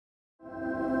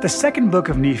The second book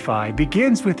of Nephi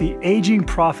begins with the aging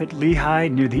prophet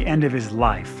Lehi near the end of his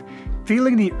life,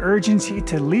 feeling the urgency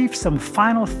to leave some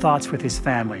final thoughts with his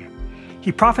family.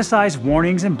 He prophesies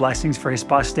warnings and blessings for his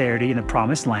posterity in the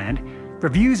Promised Land,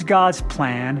 reviews God's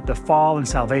plan, the fall and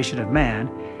salvation of man,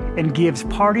 and gives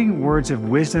parting words of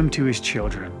wisdom to his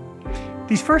children.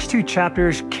 These first two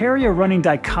chapters carry a running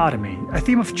dichotomy, a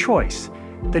theme of choice.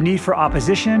 The need for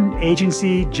opposition,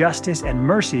 agency, justice, and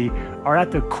mercy are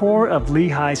at the core of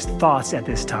Lehi's thoughts at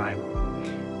this time.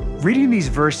 Reading these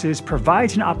verses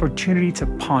provides an opportunity to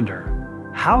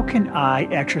ponder, how can I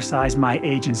exercise my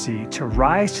agency to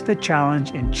rise to the challenge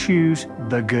and choose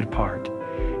the good part?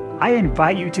 I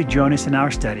invite you to join us in our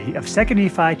study of 2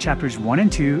 Nephi chapters 1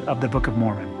 and 2 of the Book of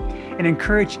Mormon, and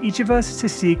encourage each of us to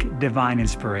seek divine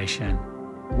inspiration.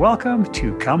 Welcome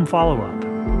to Come Follow Up.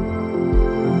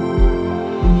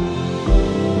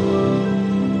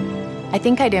 I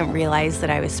think I didn't realize that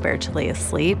I was spiritually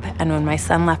asleep, and when my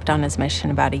son left on his mission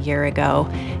about a year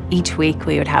ago, each week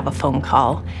we would have a phone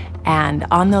call. And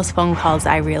on those phone calls,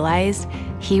 I realized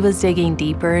he was digging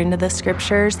deeper into the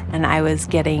scriptures, and I was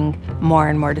getting more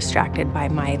and more distracted by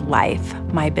my life,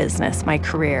 my business, my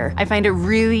career. I find it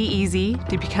really easy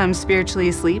to become spiritually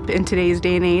asleep in today's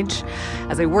day and age.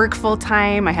 As I work full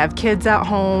time, I have kids at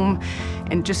home,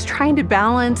 and just trying to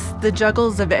balance the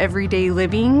juggles of everyday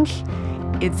living,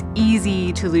 it's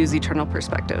easy to lose eternal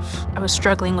perspective. I was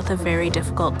struggling with a very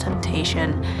difficult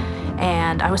temptation,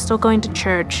 and I was still going to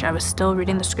church, I was still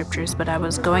reading the scriptures, but I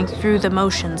was going through the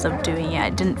motions of doing it. I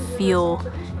didn't feel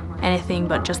anything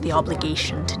but just the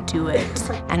obligation to do it.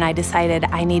 And I decided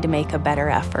I need to make a better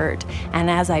effort.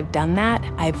 And as I've done that,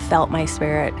 I've felt my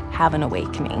spirit have an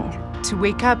awakening. To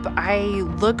wake up, I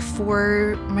look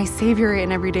for my Savior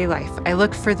in everyday life. I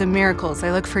look for the miracles.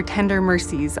 I look for tender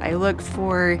mercies. I look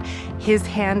for His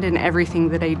hand in everything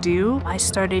that I do. I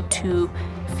started to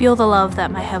feel the love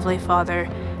that my Heavenly Father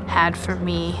had for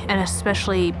me, and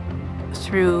especially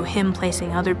through Him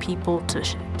placing other people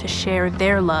to share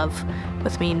their love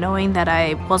with me, knowing that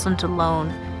I wasn't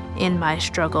alone in my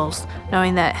struggles,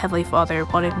 knowing that Heavenly Father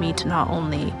wanted me to not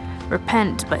only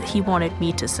repent, but He wanted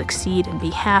me to succeed and be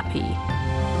happy.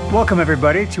 Welcome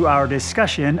everybody to our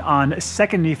discussion on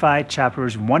 2 Nephi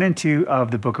chapters 1 and 2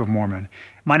 of the Book of Mormon.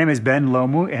 My name is Ben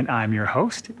Lomu and I'm your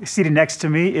host. Seated next to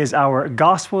me is our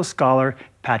gospel scholar,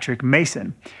 Patrick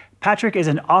Mason. Patrick is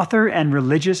an author and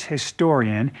religious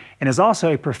historian and is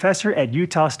also a professor at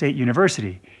Utah State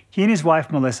University. He and his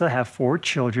wife, Melissa, have 4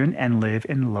 children and live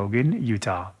in Logan,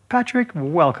 Utah. Patrick,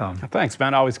 welcome. Thanks,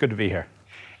 Ben. Always good to be here.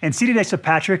 And seated next to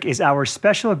Patrick is our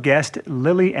special guest,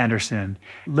 Lili Anderson.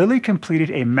 Lili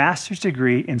completed a master's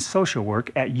degree in social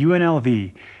work at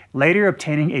UNLV, later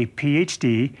obtaining a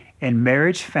PhD in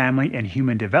marriage, family, and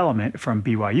human development from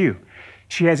BYU.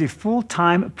 She has a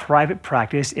full-time private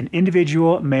practice in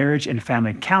individual marriage and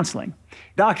family counseling.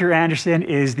 Dr. Anderson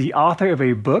is the author of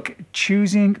a book,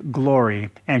 Choosing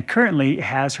Glory, and currently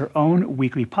has her own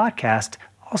weekly podcast,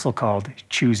 also called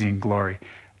Choosing Glory.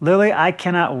 Lili, I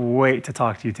cannot wait to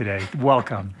talk to you today.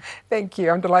 Welcome. Thank you.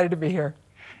 I'm delighted to be here.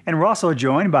 And we're also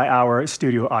joined by our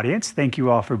studio audience. Thank you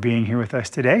all for being here with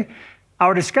us today.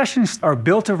 Our discussions are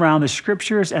built around the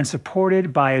scriptures and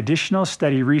supported by additional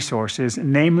study resources,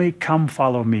 namely Come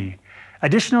Follow Me.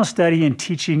 Additional study and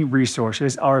teaching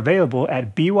resources are available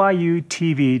at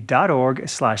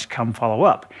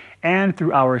byutv.org/comefollowup and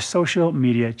through our social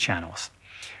media channels.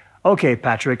 Okay,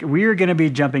 Patrick, we are going to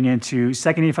be jumping into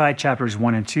 2 Nephi chapters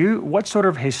 1 and 2. What sort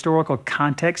of historical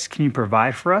context can you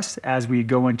provide for us as we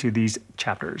go into these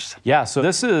chapters? Yeah, so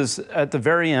this is at the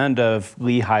very end of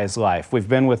Lehi's life. We've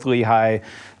been with Lehi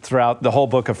throughout the whole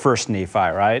book of 1 Nephi,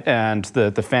 right? And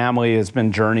the family has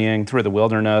been journeying through the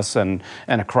wilderness and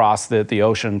across the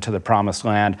ocean to the Promised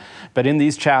Land. But in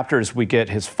these chapters, we get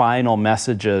his final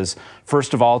messages,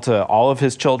 first of all, to all of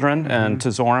his children and to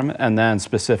Zoram, and then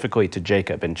specifically to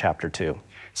Jacob in chapter 2.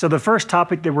 So the first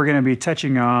topic that we're going to be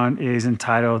touching on is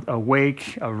entitled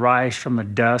Awake, Arise from the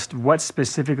Dust. What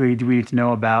specifically do we need to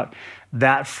know about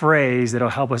that phrase that'll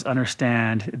help us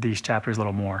understand these chapters a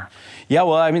little more? Yeah,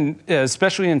 well, I mean,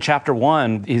 especially in chapter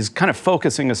 1, he's kind of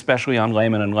focusing especially on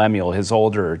Laman and Lemuel, his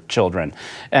older children.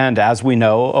 And as we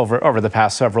know over the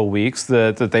past several weeks,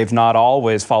 that they've not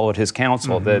always followed his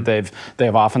counsel, that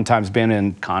they've oftentimes been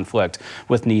in conflict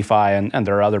with Nephi and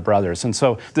their other brothers. And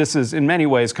so this is in many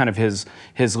ways kind of his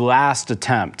last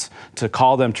attempt to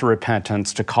call them to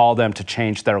repentance, to call them to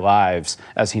change their lives,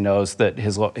 as he knows that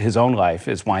his own life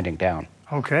is winding down.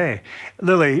 Okay.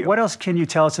 Lili, what else can you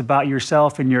tell us about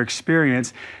yourself and your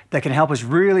experience that can help us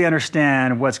really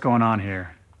understand what's going on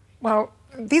here? Well,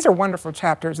 These are wonderful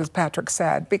chapters, as Patrick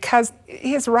said, because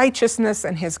his righteousness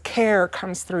and his care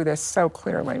comes through this so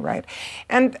clearly, right?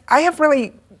 And I have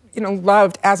really,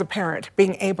 loved as a parent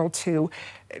being able to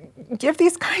give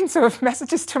these kinds of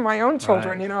messages to my own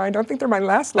children. Right. I don't think they're my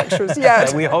last lectures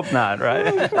yet. We hope not,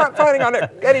 right? Not planning on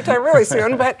it anytime really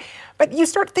soon, but you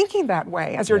start thinking that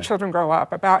way as your children grow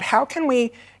up about how can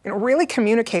we really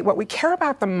communicate what we care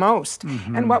about the most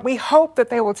and what we hope that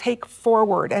they will take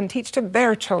forward and teach to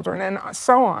their children and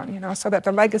so on, so that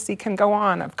the legacy can go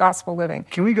on of gospel living.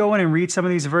 Can we go in and read some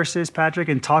of these verses, Patrick,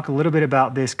 and talk a little bit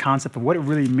about this concept of what it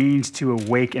really means to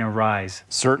awake and arise?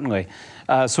 Certainly.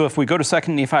 So if we go to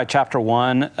 2 Nephi chapter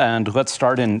 1, and let's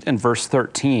start in verse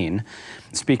 13,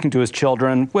 speaking to his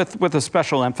children with a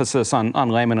special emphasis on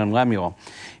Laman and Lemuel.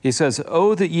 He says,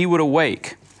 "Oh, that ye would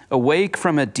awake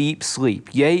from a deep sleep,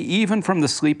 yea, even from the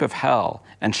sleep of hell,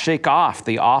 and shake off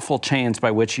the awful chains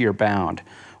by which ye are bound,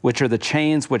 which are the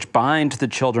chains which bind the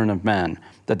children of men,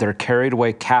 that they're carried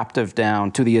away captive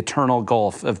down to the eternal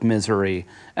gulf of misery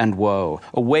and woe.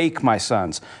 Awake, my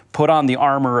sons, put on the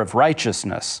armor of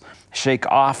righteousness, shake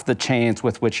off the chains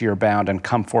with which you're bound, and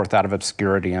come forth out of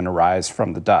obscurity and arise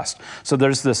from the dust." So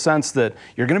there's this sense that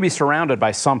you're going to be surrounded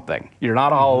by something. You're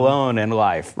not all alone in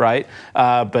life, right?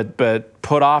 But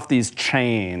put off these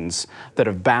chains that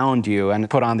have bound you and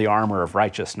put on the armor of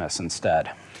righteousness instead.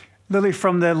 Lili,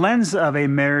 from the lens of a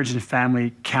marriage and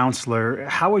family counselor,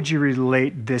 how would you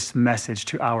relate this message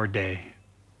to our day?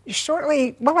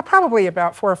 Shortly, probably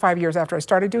about 4 or 5 years after I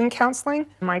started doing counseling,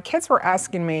 my kids were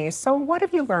asking me, "So what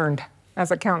have you learned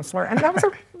as a counselor?" And that was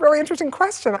a really interesting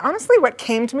question. Honestly, what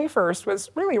came to me first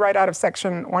was really right out of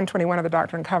section 121 of the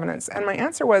Doctrine and Covenants. And my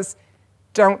answer was,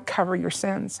 don't cover your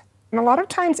sins. And a lot of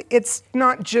times it's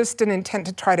not just an intent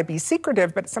to try to be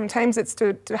secretive, but sometimes it's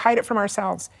to hide it from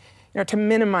ourselves, to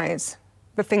minimize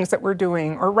the things that we're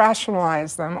doing or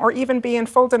rationalize them or even be in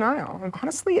full denial. And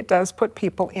honestly, it does put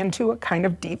people into a kind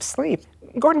of deep sleep.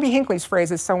 Gordon B. Hinckley's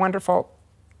phrase is so wonderful,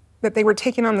 that they were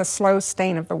taking on the slow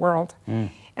stain of the world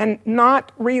and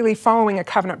not really following a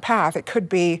covenant path. It could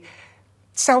be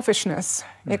selfishness.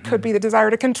 It could be the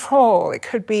desire to control. It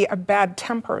could be a bad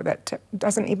temper that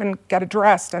doesn't even get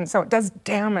addressed. And so it does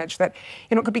damage that,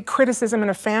 it could be criticism in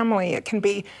a family. It can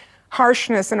be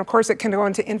harshness, and of course it can go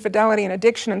into infidelity and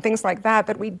addiction and things like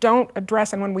that we don't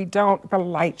address, and when we don't, the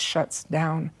light shuts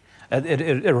down.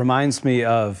 It reminds me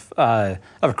of A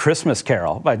Christmas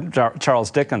Carol by Charles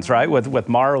Dickens, right? With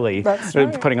Marley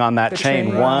putting on that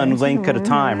chain one link at a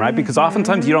time, right? Because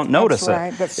oftentimes you don't notice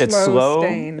it. It's slow,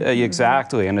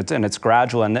 exactly, and it's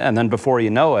gradual, and then before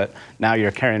you know it, now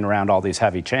you're carrying around all these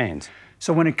heavy chains.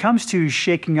 So when it comes to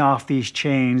shaking off these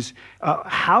chains,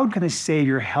 how can the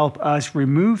Savior help us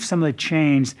remove some of the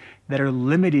chains that are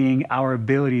limiting our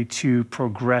ability to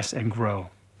progress and grow?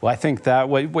 Well, I think that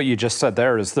what you just said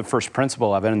there is the first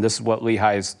principle of it, and this is what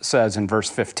Lehi says in verse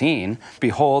 15.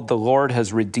 "Behold, the Lord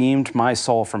has redeemed my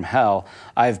soul from hell.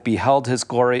 I have beheld his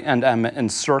glory and am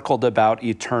encircled about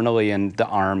eternally in the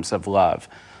arms of love."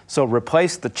 So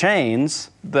replace the chains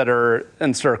that are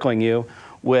encircling you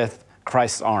with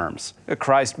Christ's arms.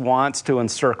 Christ wants to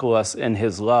encircle us in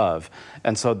his love.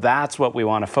 And so that's what we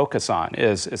want to focus on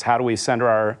is how do we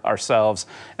center ourselves,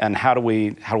 and how do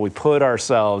we put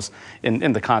ourselves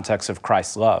in the context of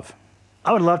Christ's love.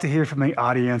 I would love to hear from the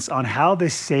audience on how the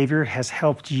Savior has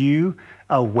helped you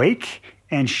awake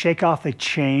and shake off the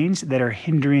chains that are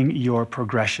hindering your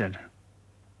progression.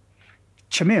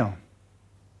 Chamil.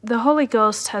 The Holy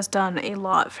Ghost has done a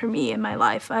lot for me in my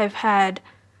life. I've had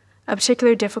a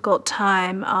particularly difficult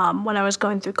time when I was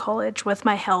going through college with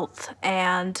my health,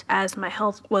 and as my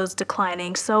health was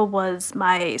declining, so was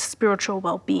my spiritual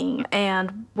well-being.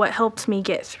 And what helped me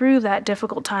get through that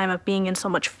difficult time of being in so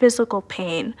much physical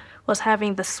pain was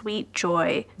having the sweet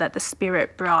joy that the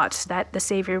Spirit brought, that the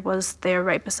Savior was there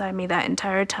right beside me that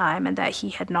entire time, and that he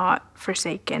had not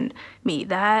forsaken me.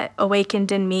 That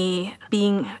awakened in me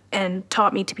and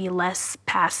taught me to be less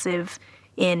passive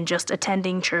in just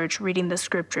attending church, reading the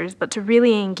scriptures, but to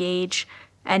really engage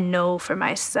and know for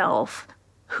myself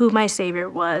who my Savior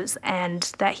was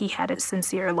and that he had a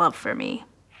sincere love for me.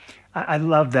 I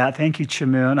love that. Thank you,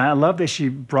 Chamil. And I love that she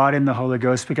brought in the Holy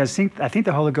Ghost, because I think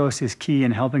the Holy Ghost is key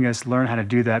in helping us learn how to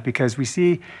do that, because we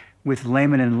see with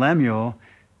Laman and Lemuel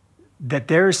that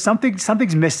there's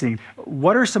something's missing.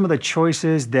 What are some of the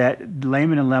choices that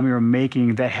Laman and Lemuel are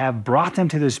making that have brought them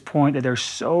to this point that they're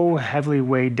so heavily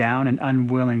weighed down and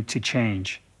unwilling to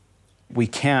change? we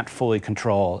can't fully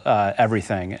control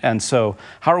everything. And so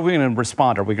how are we going to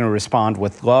respond? Are we going to respond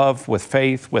with love, with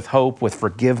faith, with hope, with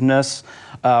forgiveness?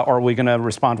 Or are we going to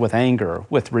respond with anger,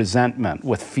 with resentment,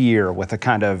 with fear, with a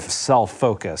kind of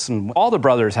self-focus? And all the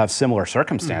brothers have similar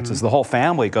circumstances. The whole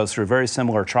family goes through very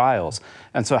similar trials.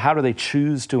 And so how do they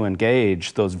choose to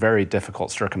engage those very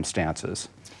difficult circumstances?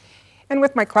 And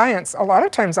with my clients, a lot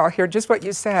of times I'll hear just what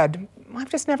you said. I've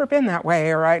just never been that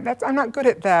way, or I'm not good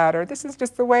at that, or this is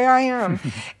just the way I am.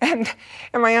 and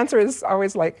my answer is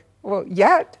always like, well,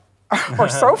 yet, or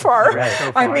so far. Right,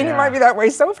 so far, I mean, you might be that way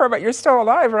so far, but you're still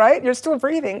alive, right? You're still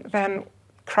breathing. Then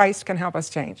Christ can help us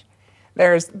change.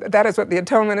 That is what the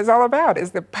atonement is all about,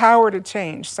 is the power to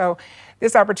change. So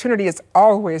this opportunity is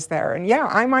always there. And yeah,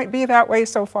 I might be that way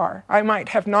so far. I might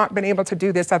have not been able to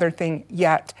do this other thing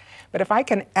yet. But if I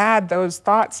can add those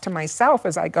thoughts to myself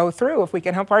as I go through, if we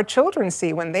can help our children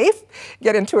see when they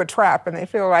get into a trap and they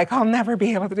feel like, I'll never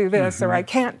be able to do this, or I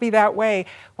can't be that way.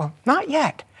 Well, not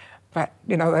yet. But,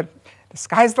 the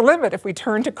sky's the limit if we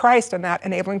turn to Christ and that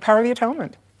enabling power of the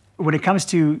atonement. When it comes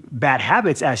to bad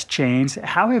habits as chains,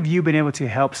 how have you been able to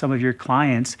help some of your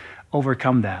clients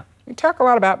overcome that? We talk a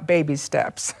lot about baby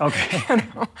steps. Okay.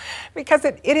 Because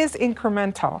it is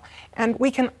incremental, and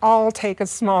we can all take a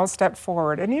small step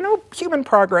forward. And human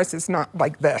progress is not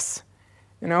like this.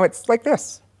 It's like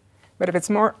this. But if it's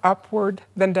more upward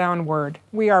than downward,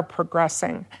 we are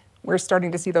progressing. We're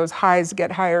starting to see those highs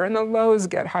get higher and the lows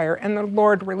get higher, and the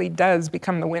Lord really does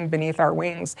become the wind beneath our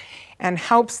wings and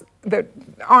helps the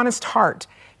honest heart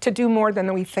to do more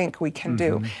than we think we can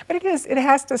do. But it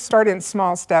has to start in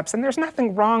small steps, and there's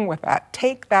nothing wrong with that.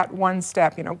 Take that one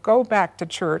step, go back to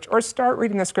church, or start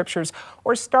reading the scriptures,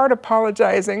 or start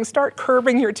apologizing, start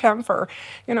curbing your temper,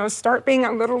 start being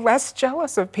a little less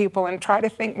jealous of people and try to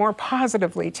think more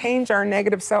positively, change our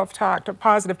negative self-talk to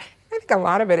positive. I think a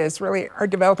lot of it is really our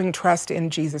developing trust in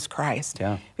Jesus Christ.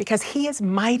 Yeah. Because he is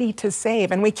mighty to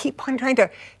save. And we keep trying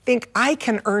to think, I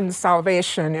can earn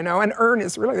salvation, and earn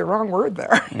is really the wrong word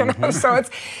there. So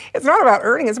it's not about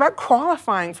earning, it's about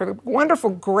qualifying for the wonderful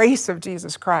grace of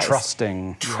Jesus Christ.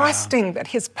 Trusting that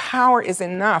his power is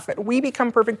enough, that we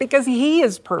become perfect because he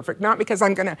is perfect, not because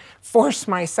I'm going to force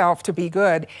myself to be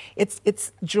good.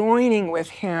 It's joining with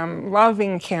him,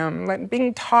 loving him,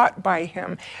 being taught by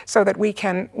him, so that we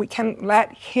can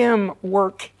let him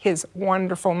work his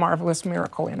wonderful, marvelous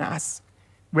miracle in us.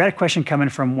 We had a question coming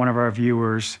from one of our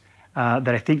viewers that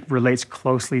I think relates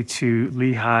closely to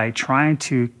Lehi trying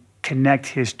to connect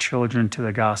his children to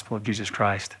the gospel of Jesus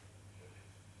Christ.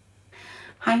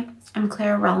 Hi, I'm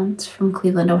Clara Rollins from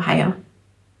Cleveland, Ohio.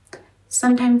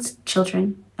 Sometimes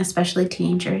children, especially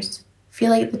teenagers, feel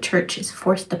like the church is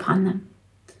forced upon them.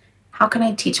 How can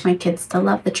I teach my kids to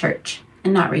love the church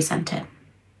and not resent it?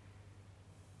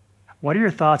 What are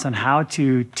your thoughts on how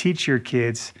to teach your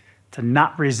kids to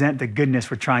not resent the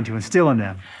goodness we're trying to instill in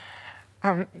them?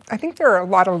 I think there are a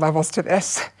lot of levels to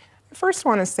this. I first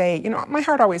want to say, my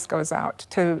heart always goes out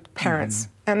to parents.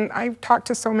 And I've talked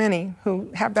to so many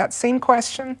who have that same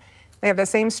question. They have the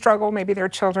same struggle. Maybe their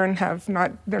children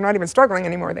they're not even struggling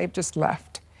anymore. They've just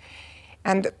left.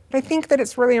 And I think that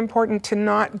it's really important to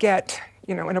not get,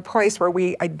 in a place where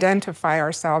we identify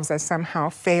ourselves as somehow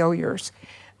failures.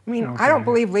 I don't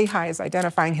believe Lehi is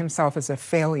identifying himself as a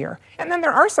failure. And then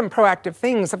there are some proactive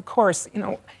things, of course,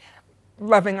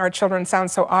 loving our children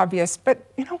sounds so obvious, but,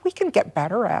 we can get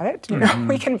better at it.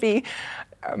 We can be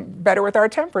better with our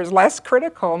tempers, less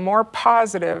critical, more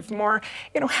positive, more,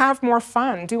 have more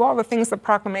fun, do all the things the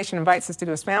proclamation invites us to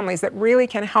do as families that really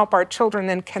can help our children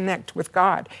then connect with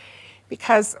God.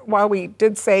 Because while we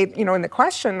did say, in the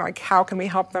question, like, how can we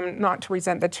help them not to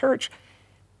resent the church?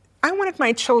 I wanted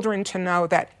my children to know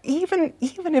that even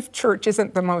if church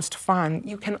isn't the most fun,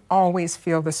 you can always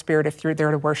feel the Spirit if you're there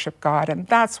to worship God, and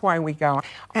that's why we go.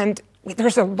 And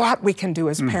there's a lot we can do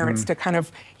as parents to kind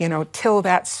of, till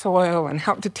that soil and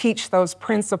help to teach those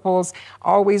principles,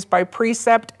 always by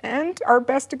precept and our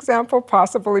best example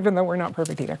possible, even though we're not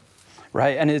perfect either.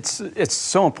 Right, and it's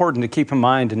so important to keep in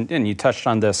mind, and you touched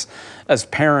on this, as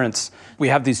parents, we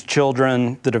have these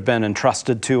children that have been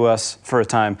entrusted to us for a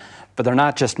time, but they're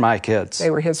not just my kids. They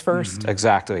were his first.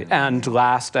 Exactly, and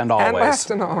last and always. And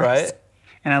last and always. Right?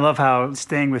 And I love how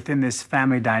staying within this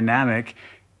family dynamic,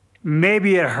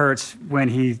 maybe it hurts when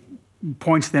he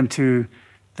points them to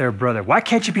their brother. Why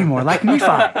can't you be more like Nephi?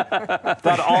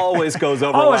 That always goes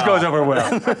over Always well. goes over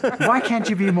well. Why can't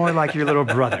you be more like your little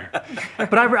brother?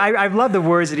 But I love the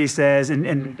words that he says,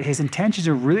 and his intentions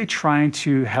are really trying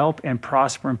to help and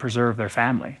prosper and preserve their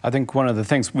family. I think one of the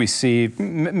things we see,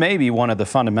 maybe one of the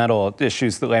fundamental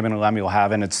issues that Laman and Lemuel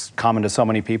have, and it's common to so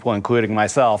many people, including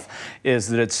myself, is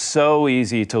that it's so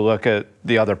easy to look at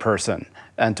the other person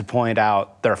and to point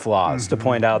out their flaws, to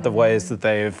point out the ways that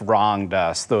they've wronged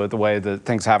us, the way that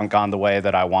things haven't gone the way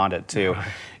that I want it to. Right.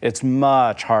 It's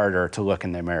much harder to look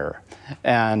in the mirror.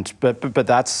 But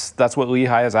that's what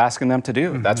Lehi is asking them to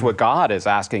do. That's what God is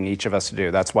asking each of us to do.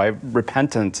 That's why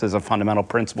repentance is a fundamental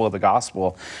principle of the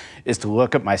gospel, is to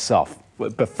look at myself.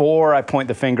 Before I point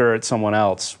the finger at someone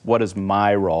else, what is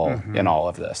my role in all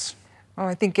of this? Well,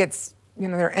 I think it's,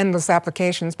 there are endless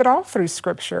applications, but all through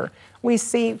Scripture, we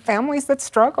see families that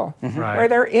struggle, where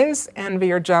there is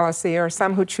envy or jealousy, or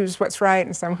some who choose what's right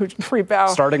and some who rebel.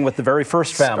 Starting with the very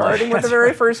first family. Starting with the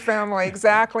very first family,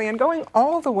 exactly, and going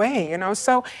all the way,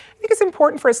 So I think it's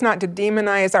important for us not to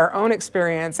demonize our own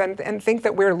experience and think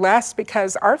that we're less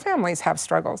because our families have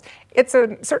struggles. It's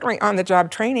certainly on-the-job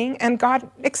training, and God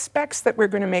expects that we're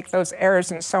going to make those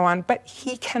errors and so on, but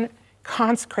He can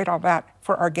consecrate all that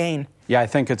for our gain. Yeah, I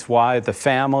think it's why the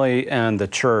family and the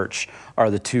church are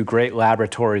the two great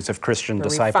laboratories of Christian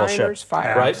discipleship,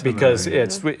 right? Because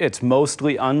it's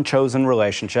mostly unchosen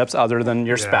relationships, other than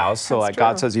your spouse. So,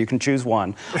 God says you can choose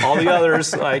one. All the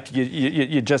others,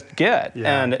 you just get,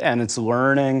 and it's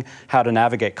learning how to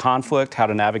navigate conflict, how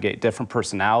to navigate different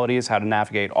personalities, how to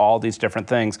navigate all these different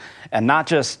things, and not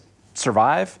just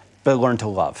survive, but learn to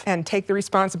love. And take the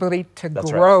responsibility to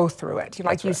grow through it.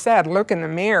 Like you said, look in the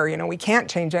mirror. We can't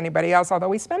change anybody else, although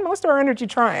we spend most of our energy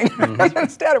trying.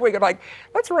 Instead, we could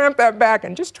let's ramp that back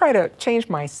and just try to change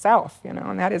myself,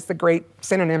 and that is the great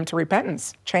synonym to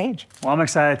repentance, change. Well, I'm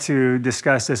excited to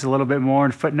discuss this a little bit more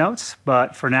in footnotes,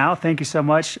 but for now, thank you so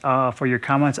much for your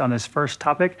comments on this first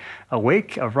topic,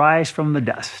 Awake, Arise from the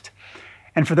Dust.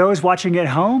 And for those watching at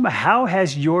home, how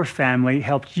has your family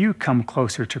helped you come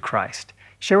closer to Christ?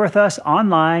 Share with us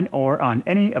online or on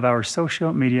any of our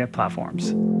social media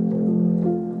platforms.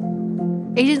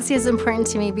 Agency is important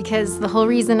to me because the whole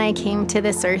reason I came to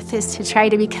this earth is to try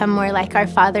to become more like our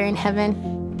Father in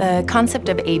heaven. The concept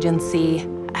of agency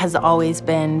has always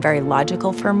been very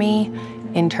logical for me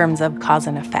in terms of cause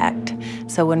and effect.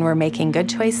 So when we're making good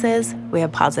choices, we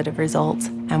have positive results,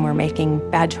 and we're making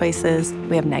bad choices,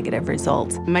 we have negative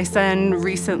results. My son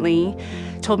recently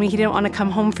told me he didn't want to come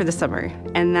home for the summer,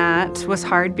 and that was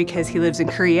hard because he lives in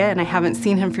Korea and I haven't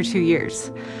seen him for 2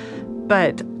 years.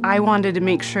 But I wanted to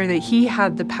make sure that he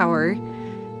had the power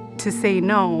to say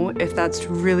no if that's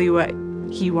really what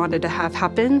he wanted to have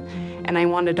happen, and I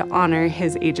wanted to honor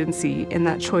his agency in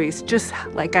that choice, just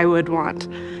like I would want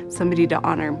somebody to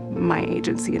honor my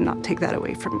agency and not take that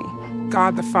away from me.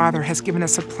 God the Father has given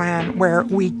us a plan where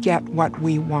we get what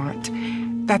we want.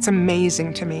 That's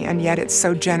amazing to me, and yet it's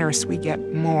so generous we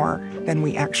get more than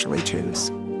we actually choose.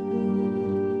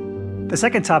 The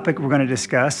second topic we're going to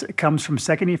discuss comes from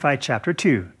 2 Nephi chapter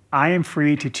 2. I am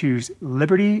free to choose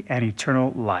liberty and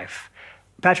eternal life.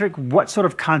 Patrick, what sort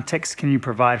of context can you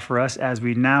provide for us as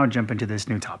we now jump into this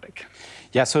new topic?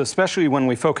 Yeah, so especially when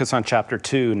we focus on chapter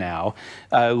 2 now,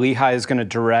 Lehi is going to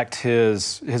direct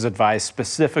his advice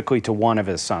specifically to one of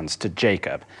his sons, to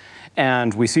Jacob.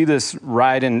 And we see this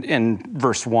right in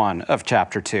verse 1 of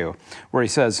chapter 2, where he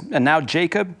says, "And now,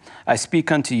 Jacob, I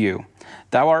speak unto you.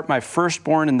 Thou art my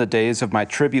firstborn in the days of my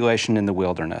tribulation in the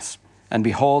wilderness. And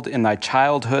behold, in thy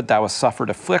childhood thou hast suffered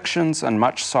afflictions and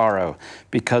much sorrow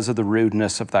because of the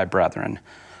rudeness of thy brethren."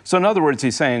 So in other words,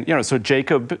 he's saying, so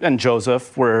Jacob and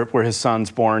Joseph were his sons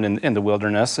born in the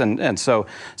wilderness. And so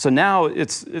now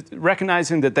it's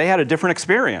recognizing that they had a different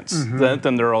experience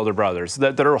than their older brothers,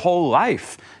 that their whole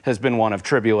life has been one of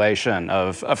tribulation,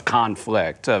 of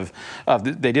conflict, of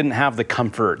they didn't have the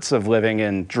comforts of living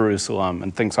in Jerusalem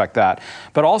and things like that.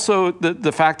 But also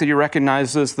the fact that he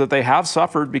recognizes that they have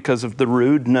suffered because of the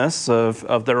rudeness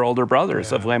of their older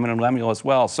brothers, of Laman and Lemuel as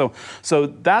well. So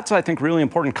that's, I think, really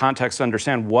important context to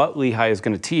understand what Lehi is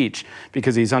going to teach,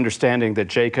 because he's understanding that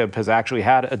Jacob has actually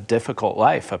had a difficult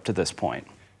life up to this point.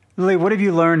 Lili, what have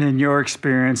you learned in your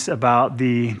experience about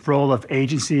the role of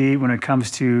agency when it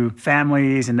comes to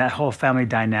families and that whole family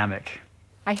dynamic?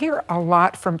 I hear a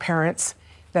lot from parents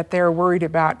that they're worried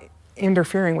about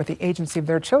interfering with the agency of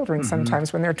their children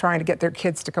sometimes when they're trying to get their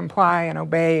kids to comply and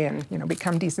obey and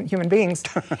become decent human beings.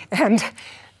 And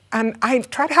I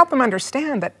try to help them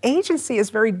understand that agency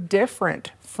is very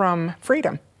different from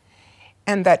freedom,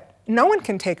 and that no one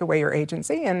can take away your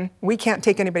agency, and we can't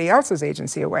take anybody else's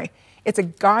agency away. It's a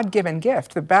God-given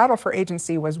gift. The battle for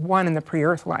agency was won in the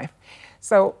pre-earth life.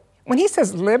 So when he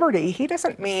says liberty, he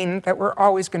doesn't mean that we're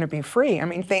always going to be free. I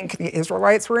mean, think the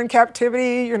Israelites were in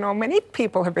captivity. You know, many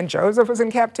people have been. Joseph was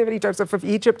in captivity, Joseph of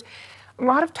Egypt. A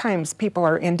lot of times people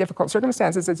are in difficult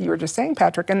circumstances, as you were just saying,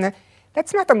 Patrick, and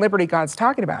that's not the liberty God's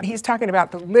talking about. He's talking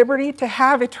about the liberty to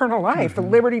have eternal life, the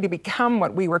liberty to become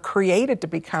what we were created to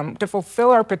become, to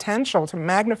fulfill our potential, to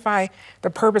magnify the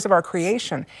purpose of our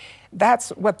creation. That's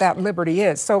what that liberty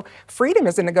is. So freedom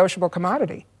is a negotiable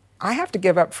commodity. I have to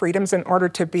give up freedoms in order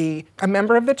to be a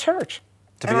member of the church.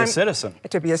 To be a citizen.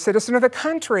 To be a citizen of the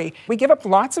country. We give up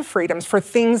lots of freedoms for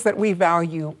things that we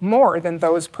value more than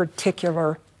those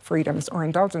particular freedoms or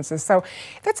indulgences. So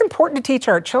that's important to teach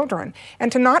our children,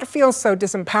 and to not feel so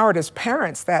disempowered as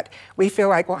parents that we feel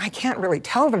like, well, I can't really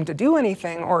tell them to do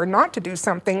anything or not to do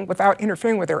something without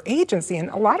interfering with their agency. And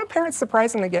a lot of parents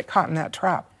surprisingly get caught in that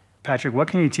trap. Patrick, what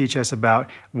can you teach us about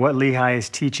what Lehi is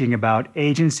teaching about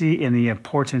agency and the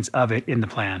importance of it in the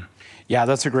plan? Yeah,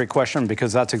 that's a great question,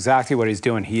 because that's exactly what he's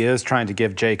doing. He is trying to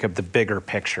give Jacob the bigger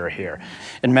picture here.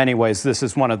 In many ways, this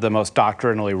is one of the most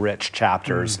doctrinally rich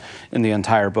chapters in the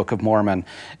entire Book of Mormon.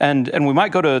 And we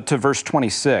might go to verse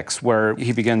 26, where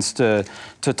he begins to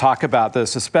talk about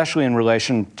this, especially in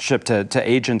relationship to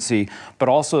agency, but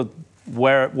also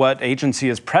what agency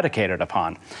is predicated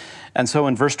upon. And so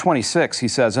in verse 26, he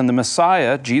says, "And the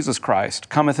Messiah, Jesus Christ,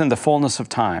 cometh in the fullness of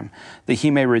time, that he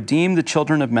may redeem the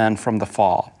children of men from the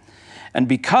fall. And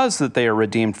because that they are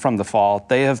redeemed from the fall,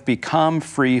 they have become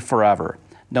free forever,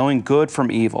 knowing good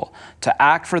from evil, to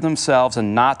act for themselves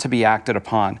and not to be acted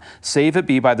upon, save it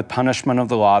be by the punishment of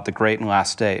the law at the great and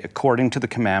last day, according to the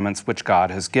commandments which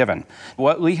God has given."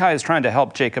 What Lehi is trying to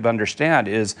help Jacob understand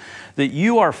is that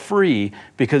you are free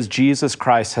because Jesus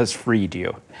Christ has freed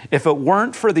you. If it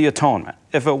weren't for the atonement,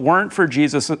 if it weren't for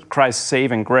Jesus Christ's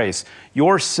saving grace,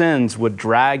 your sins would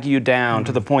drag you down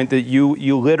to the point that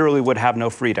you literally would have no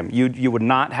freedom. You would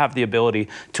not have the ability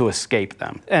to escape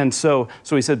them. And so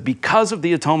he said, because of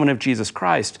the atonement of Jesus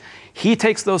Christ, he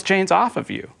takes those chains off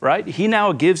of you, right? He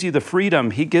now gives you the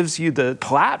freedom. He gives you the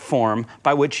platform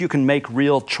by which you can make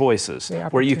real choices,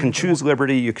 where you can choose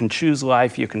liberty, you can choose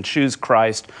life, you can choose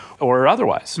Christ, or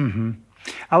otherwise.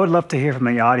 I would love to hear from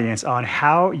the audience on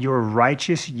how your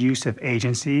righteous use of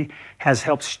agency has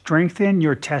helped strengthen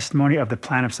your testimony of the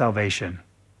plan of salvation.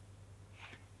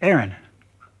 Aaron.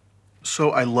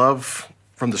 So I love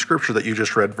from the scripture that you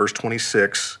just read, verse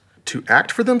 26, to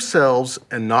act for themselves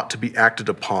and not to be acted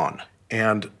upon.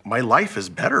 And my life is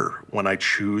better when I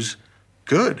choose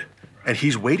good. And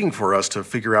he's waiting for us to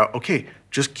figure out, okay,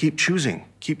 just keep choosing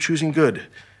good.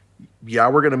 Yeah,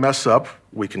 we're going to mess up.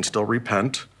 We can still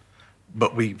repent.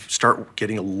 But we start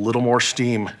getting a little more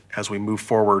steam as we move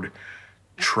forward,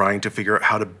 trying to figure out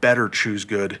how to better choose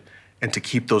good and to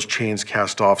keep those chains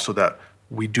cast off so that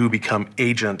we do become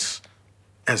agents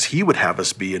as he would have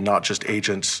us be, and not just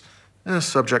agents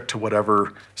subject to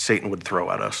whatever Satan would throw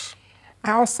at us.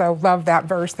 I also love that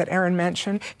verse that Aaron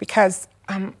mentioned, because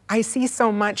I see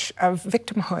so much of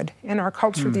victimhood in our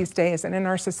culture these days and in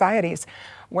our societies,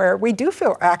 where we do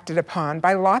feel acted upon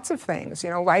by lots of things. You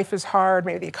know, life is hard,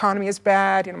 maybe the economy is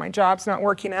bad, you know, my job's not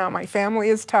working out, my family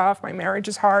is tough, my marriage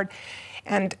is hard.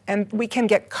 And we can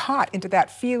get caught into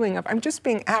that feeling of, I'm just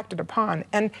being acted upon.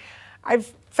 And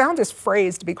I've found this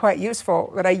phrase to be quite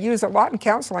useful that I use a lot in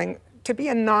counseling, to be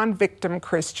a non-victim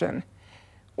Christian.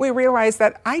 We realize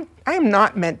that I am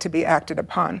not meant to be acted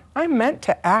upon. I'm meant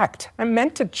to act. I'm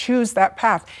meant to choose that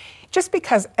path. Just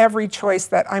because every choice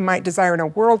that I might desire in a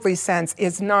worldly sense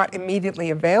is not immediately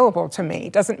available to me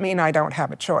doesn't mean I don't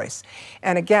have a choice.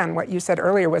 And again, what you said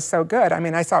earlier was so good. I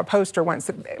mean, I saw a poster once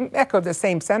that echoed the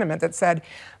same sentiment that said,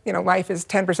 you know, life is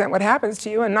 10% what happens to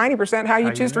you and 90% how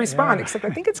you choose to respond, except I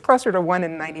think it's closer to 1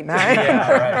 in 99.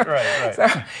 Right. So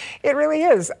it really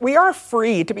is. We are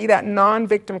free to be that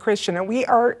non-victim Christian, and we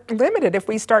are limited if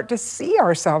we start to see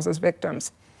ourselves as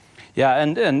victims. Yeah,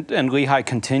 and Lehi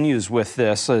continues with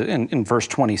this in verse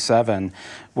 27,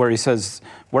 where he says,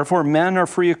 "Wherefore men are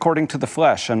free according to the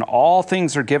flesh, and all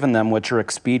things are given them which are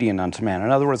expedient unto man."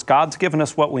 In other words, God's given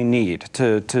us what we need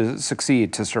to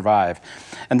succeed, to survive.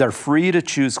 "And they're free to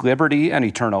choose liberty and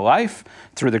eternal life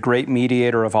through the great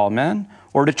mediator of all men,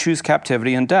 or to choose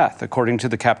captivity and death, according to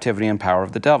the captivity and power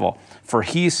of the devil. For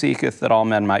he seeketh that all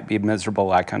men might be miserable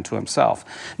like unto himself.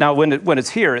 Now, when it's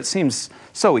here, it seems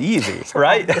so easy,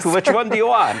 right? Which one do you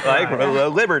want? Like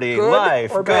liberty, Good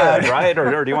life, or good, bad? right?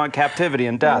 Or do you want captivity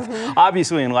and death?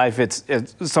 Obviously, in life, it's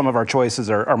some of our choices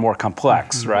are more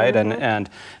complex, right? And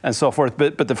so forth.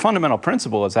 But the fundamental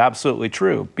principle is absolutely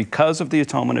true. Because of the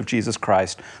atonement of Jesus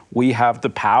Christ, we have the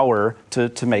power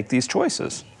to make these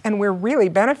choices. And we're really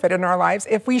benefited in our lives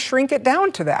if we shrink it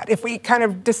down to that, if we kind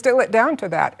of distill it down to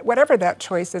that, whatever that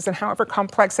choice is and however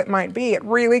complex it might be, it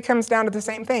really comes down to the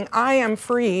same thing. I am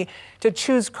free to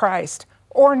choose Christ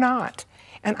or not.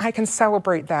 And I can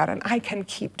celebrate that and I can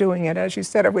keep doing it. As you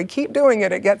said, if we keep doing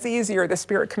it, it gets easier. The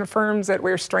Spirit confirms it.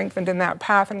 We're strengthened in that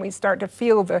path and we start to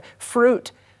feel the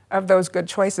fruit of those good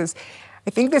choices. I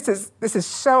think this is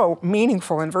so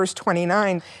meaningful in verse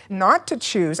 29, not to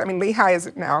choose. I mean, Lehi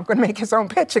is now going to make his own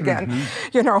pitch again.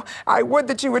 You know, I would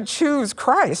that you would choose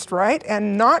Christ, right?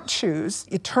 And not choose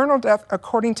eternal death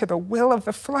according to the will of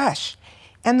the flesh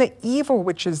and the evil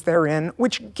which is therein,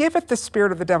 which giveth the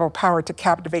spirit of the devil power to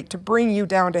captivate, to bring you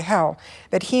down to hell,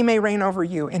 that he may reign over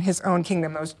you in his own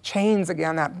kingdom. Those chains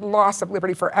again, that loss of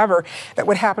liberty forever that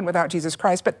would happen without Jesus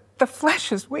Christ. But the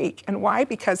flesh is weak. And why?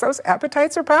 Because those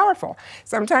appetites are powerful.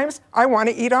 Sometimes I want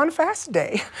to eat on fast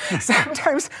day.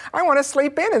 Sometimes I want to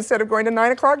sleep in instead of going to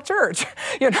 9 o'clock church.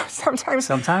 You know, sometimes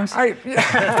I'd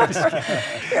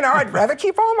rather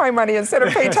keep all my money instead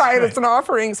of pay tithes and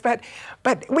offerings. But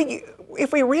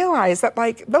if we realize that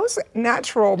like those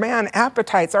natural man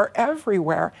appetites are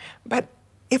everywhere, but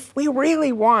if we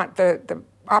really want the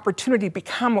opportunity to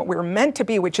become what we're meant to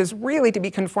be, which is really to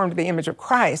be conformed to the image of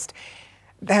Christ,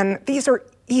 then these are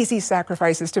easy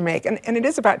sacrifices to make. And it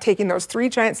is about taking those 3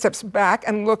 giant steps back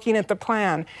and looking at the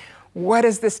plan. What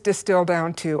does this distill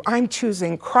down to? I'm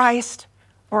choosing Christ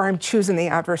or I'm choosing the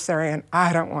adversary, and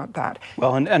I don't want that.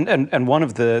 Well, and one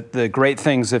of the great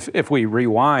things, if we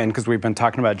rewind, because we've been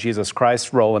talking about Jesus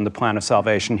Christ's role in the plan of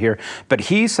salvation here, but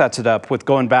he sets it up with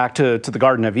going back to the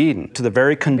Garden of Eden, to the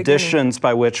very conditions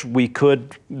by which we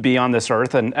could be on this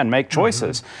earth and make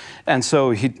choices. And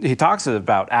so he talks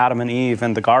about Adam and Eve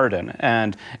in the garden,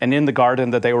 and in the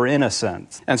garden that they were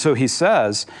innocent. And so he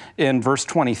says in verse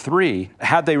 23,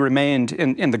 had they remained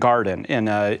in the garden in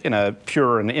a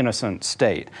pure and innocent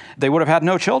state, they would have had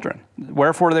no children.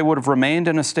 Wherefore they would have remained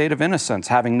in a state of innocence,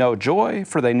 having no joy,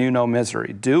 for they knew no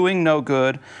misery, doing no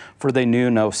good, for they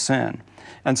knew no sin.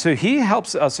 And so he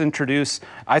helps us introduce,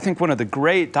 I think, one of the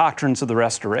great doctrines of the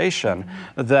restoration,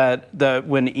 that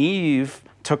when Eve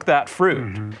took that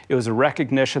fruit, it was a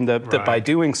recognition that by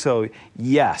doing so,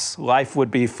 yes, life would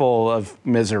be full of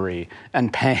misery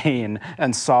and pain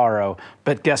and sorrow.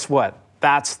 But guess what?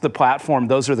 That's the platform.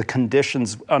 Those are the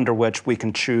conditions under which we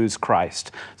can choose Christ.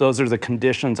 Those are the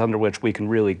conditions under which we can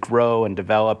really grow and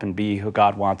develop and be who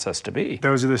God wants us to be.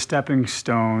 Those are the stepping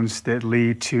stones that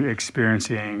lead to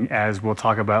experiencing, as we'll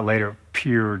talk about later,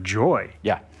 pure joy.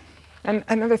 Yeah. And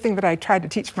another thing that I tried to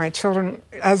teach my children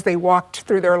as they walked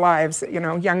through their lives, you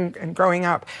know, young and growing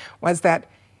up, was that,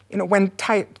 you know, when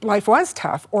life was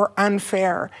tough or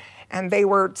unfair, and they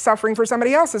were suffering for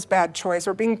somebody else's bad choice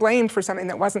or being blamed for something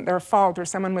that wasn't their fault or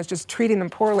someone was just treating them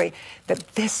poorly, that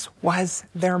this was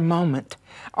their moment.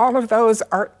 All of those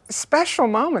are special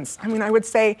moments. I mean, I would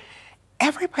say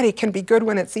everybody can be good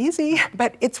when it's easy,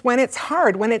 but it's when it's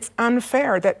hard, when it's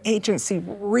unfair, that agency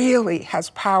really has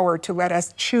power to let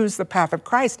us choose the path of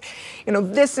Christ. You know,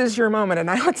 this is your moment. And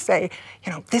I would say,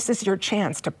 you know, this is your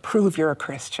chance to prove you're a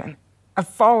Christian, a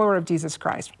follower of Jesus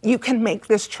Christ. You can make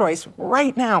this choice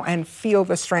right now and feel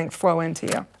the strength flow into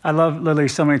you. I love, Lili,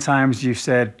 so many times you've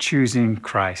said choosing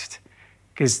Christ,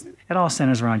 because it all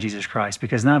centers around Jesus Christ,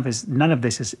 because none of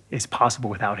this is possible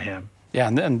without him. Yeah,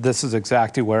 and this is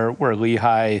exactly where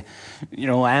Lehi,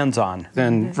 lands on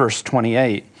in verse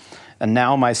 28. And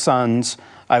now, my sons,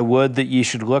 I would that ye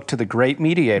should look to the great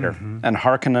mediator and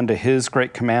hearken unto his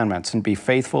great commandments and be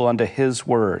faithful unto his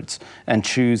words and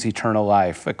choose eternal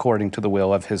life according to the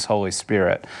will of his Holy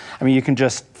Spirit. I mean, you can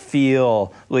just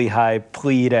feel Lehi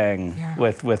pleading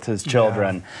with his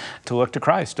children to look to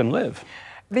Christ and live.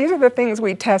 These are the things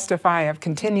we testify of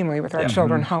continually with our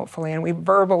children, hopefully, and we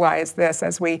verbalize this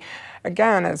as we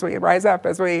rise up,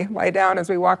 as we lie down, as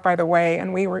we walk by the way,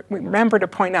 and we remember to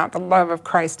point out the love of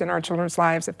Christ in our children's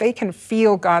lives. If they can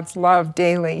feel God's love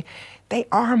daily, they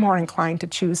are more inclined to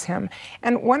choose him.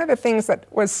 And one of the things that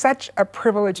was such a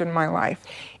privilege in my life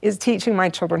is teaching my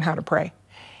children how to pray,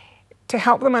 to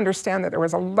help them understand that there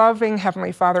was a loving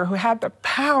Heavenly Father who had the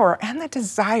power and the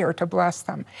desire to bless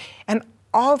them. And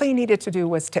all they needed to do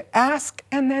was to ask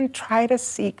and then try to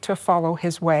seek to follow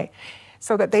his way.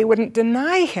 so that they wouldn't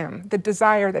deny him the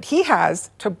desire that he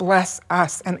has to bless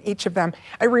us and each of them.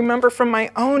 I remember from my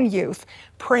own youth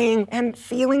praying and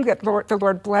feeling that the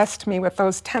Lord blessed me with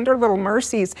those tender little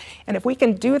mercies. And if we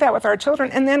can do that with our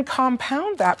children and then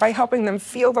compound that by helping them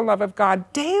feel the love of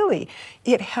God daily,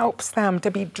 it helps them to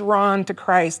be drawn to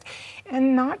Christ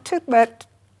and not to let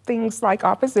things like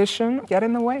opposition get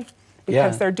in the way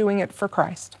because they're doing it for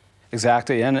Christ.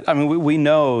 Exactly. And I mean, we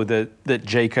know that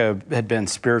Jacob had been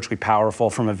spiritually powerful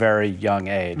from a very young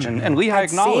age. And Lehi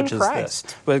acknowledges this.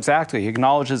 But exactly, he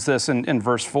acknowledges this in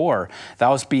verse 4.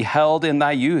 Thou hast beheld in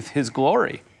thy youth his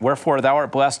glory. Wherefore thou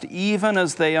art blessed, even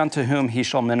as they unto whom he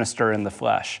shall minister in the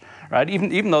flesh. Right?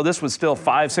 Even though this was still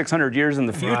 500-600 years in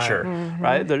the future,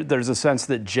 right? There's a sense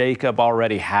that Jacob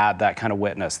already had that kind of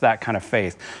witness, that kind of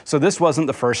faith. So this wasn't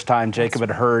the first time Jacob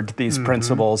had heard these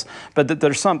principles, but that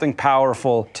there's something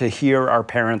powerful to hear our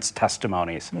parents'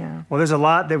 testimonies. Yeah. Well, there's a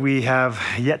lot that we have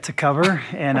yet to cover,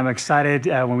 and I'm excited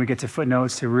when we get to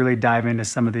footnotes to really dive into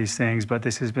some of these things. But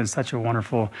this has been such a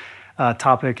wonderful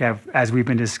topic as we've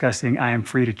been discussing. I am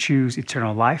free to choose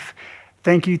eternal life.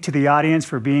 Thank you to the audience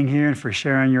for being here and for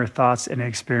sharing your thoughts and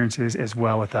experiences as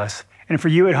well with us. And for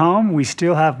you at home, we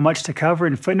still have much to cover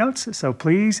in footnotes, so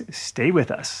please stay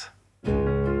with us.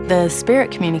 The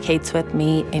Spirit communicates with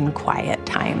me in quiet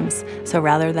times. So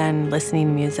rather than listening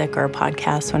to music or a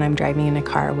podcast when I'm driving in a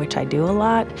car, which I do a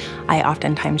lot, I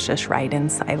oftentimes just ride in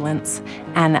silence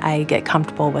and I get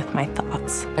comfortable with my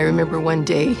thoughts. I remember one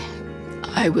day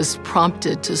I was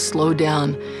prompted to slow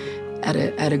down at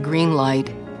a green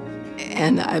light.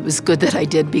 And it was good that I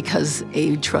did because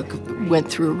a truck went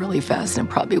through really fast and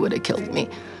probably would have killed me.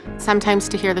 Sometimes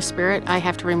to hear the Spirit, I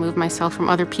have to remove myself from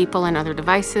other people and other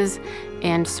devices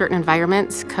and certain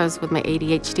environments because with my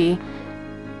ADHD,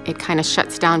 it kind of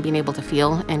shuts down being able to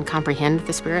feel and comprehend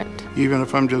the Spirit. Even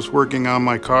if I'm just working on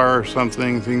my car or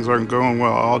something, things aren't going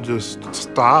well, I'll just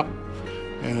stop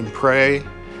and pray,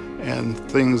 and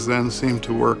things then seem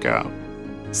to work out.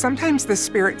 Sometimes the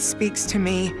Spirit speaks to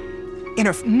me in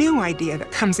a new idea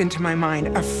that comes into my mind,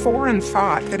 a foreign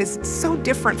thought that is so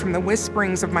different from the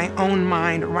whisperings of my own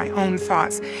mind or my own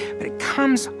thoughts, but it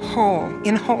comes whole,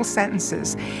 in whole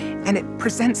sentences, and it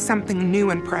presents something new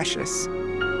and precious.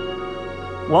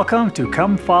 Welcome to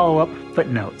Come Follow Up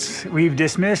Footnotes. We've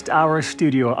dismissed our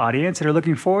studio audience and are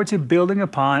looking forward to building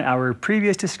upon our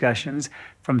previous discussions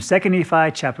from 2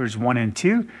 Nephi chapters 1 and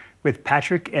 2 with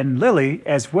Patrick and Lili,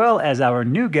 as well as our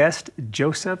new guest,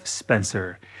 Joseph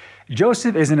Spencer.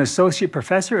 Joseph is an associate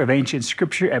professor of ancient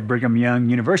scripture at Brigham Young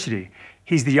University.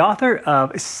 He's the author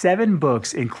of 7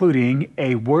 books, including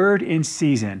A Word in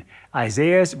Season,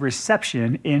 Isaiah's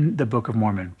Reception in the Book of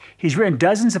Mormon. He's written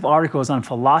dozens of articles on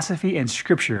philosophy and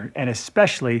scripture, and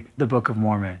especially the Book of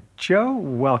Mormon. Joe,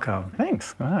 welcome.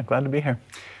 Thanks. Glad to be here.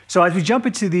 So as we jump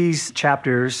into these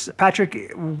chapters,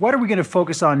 Patrick, what are we going to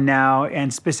focus on now?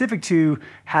 And specific to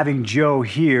having Joe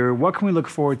here, what can we look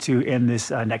forward to in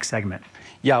this next segment?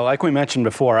 Yeah, like we mentioned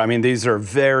before, I mean, these are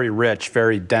very rich,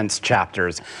 very dense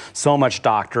chapters. So much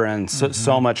doctrine,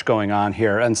 so much going on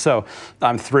here. And so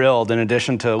I'm thrilled, in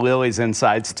addition to Lili's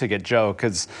insights, to get Joe,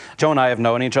 because Joe and I have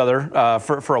known each other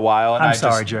for a while. And I'm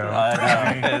sorry, Joe.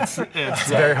 It's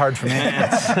very hard for me.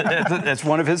 It's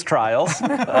one of his trials.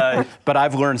 But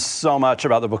I've learned so much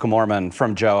about the Book of Mormon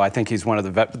from Joe. I think he's one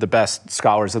of the best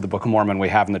scholars of the Book of Mormon we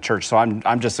have in the church. So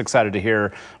I'm just excited to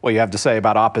hear what you have to say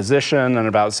about opposition and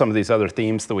about some of these other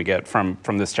themes that we get from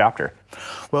this chapter.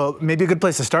 Well, maybe a good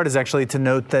place to start is actually to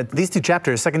note that these 2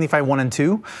 chapters, 2 Nephi 1 and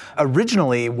 2,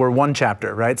 originally were one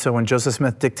chapter, right? So when Joseph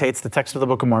Smith dictates the text of the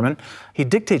Book of Mormon, he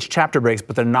dictates chapter breaks,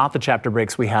 but they're not the chapter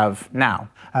breaks we have now.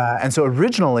 And so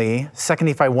originally, 2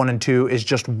 Nephi 1 and 2 is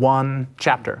just one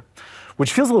chapter,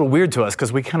 which feels a little weird to us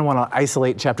because we kind of want to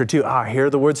isolate chapter 2. Here are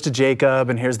the words to Jacob,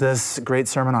 and here's this great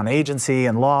sermon on agency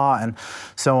and law and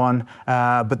so on.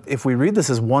 But if we read this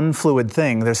as one fluid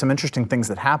thing, there's some interesting things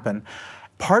that happen.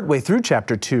 Partway through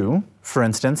chapter 2, for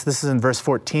instance, this is in verse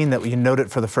 14 that you note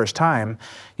it for the first time,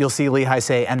 you'll see Lehi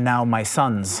say, "And now my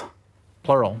sons,"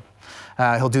 plural.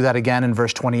 He'll do that again in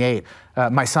verse 28.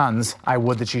 "My sons, I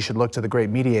would that ye should look to the great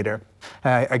mediator."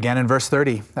 Again in verse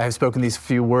 30, "I have spoken these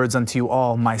few words unto you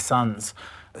all, my sons."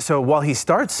 So while he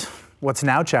starts what's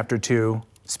now chapter 2,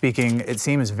 speaking, it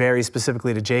seems, very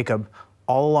specifically to Jacob,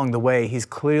 all along the way, he's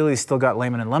clearly still got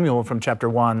Laman and Lemuel from chapter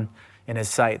 1 in his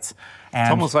sights. And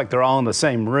it's almost like they're all in the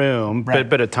same room, right.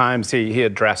 but at times he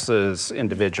addresses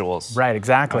individuals. Right,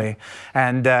 exactly.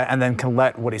 And then can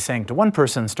let what he's saying to one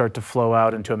person start to flow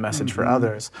out into a message for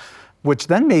others, which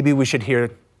then maybe we should hear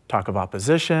talk of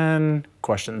opposition,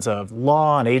 questions of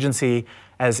law and agency,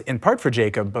 as in part for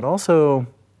Jacob, but also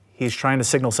He's trying to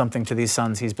signal something to these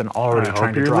sons he's been already I trying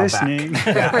hope to you're draw listening. back.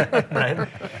 Yeah, right?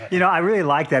 You know, I really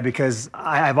like that because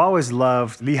I've always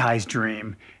loved Lehi's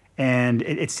dream. And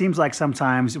it seems like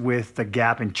sometimes with the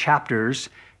gap in chapters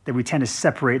that we tend to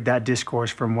separate that discourse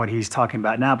from what he's talking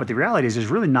about now. But the reality is there's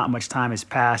really not much time has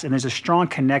passed. And there's a strong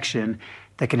connection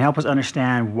that can help us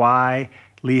understand why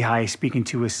Lehi is speaking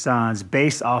to his sons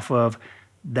based off of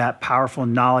that powerful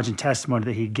knowledge and testimony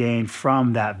that he gained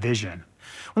from that vision.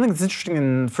 One thing that's interesting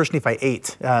in 1 Nephi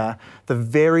 8, the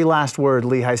very last word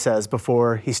Lehi says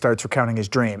before he starts recounting his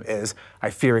dream is, I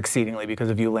fear exceedingly because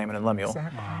of you, Laman and Lemuel.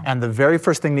 Exactly. Wow. And the very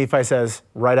first thing Nephi says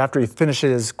right after he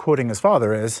finishes quoting his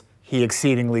father is, he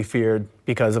exceedingly feared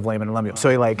because of Laman and Lemuel. So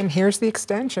he And here's the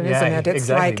extension, isn't it? It's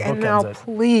exactly. and now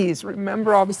please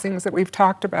remember all the things that we've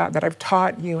talked about, that I've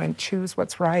taught you, and choose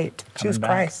what's right. Choose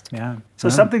Christ. Yeah. So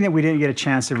something that we didn't get a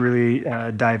chance to really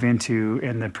dive into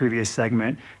in the previous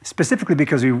segment, specifically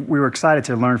because we were excited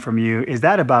to learn from you, is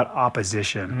that about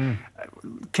opposition.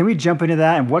 Can we jump into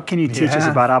that? And what can you teach us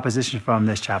about opposition from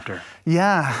this chapter?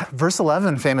 Yeah, verse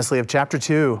 11, famously, of chapter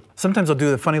 2. Sometimes I'll do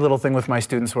the funny little thing with my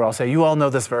students where I'll say, you all know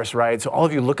this verse, right? So all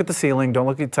of you look at the ceiling, don't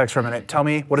look at the text for a minute. Tell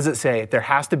me, what does it say? There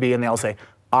has to be, and they all say,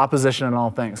 opposition in all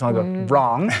things. And I'll go,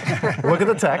 wrong. Look at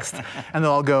the text. And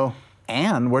they'll all go,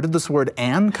 and? Where did this word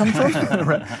and come from?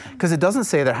 Because it doesn't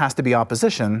say there has to be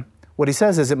opposition. What he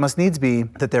says is it must needs be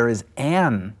that there is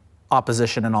an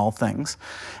opposition in all things.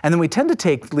 And then we tend to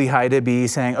take Lehi to be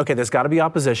saying, okay, there's got to be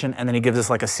opposition, and then he gives us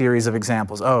like a series of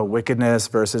examples. Oh, wickedness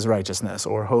versus righteousness,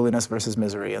 or holiness versus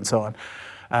misery, and so on.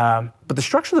 But the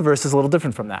structure of the verse is a little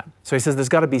different from that. So he says there's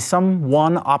got to be some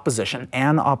one opposition,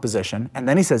 an opposition, and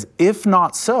then he says, if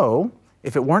not so,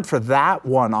 if it weren't for that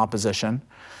one opposition,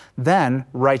 then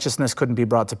righteousness couldn't be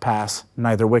brought to pass,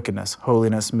 neither wickedness,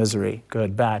 holiness, misery,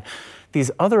 good, bad.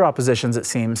 These other oppositions, it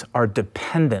seems, are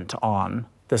dependent on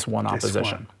this one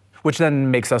opposition. Which then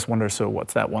makes us wonder, so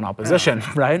what's that one opposition,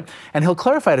 right? And he'll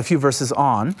clarify it a few verses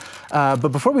on. But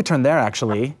before we turn there,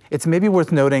 actually, it's maybe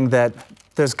worth noting that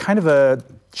there's kind of a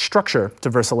structure to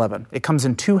verse 11. It comes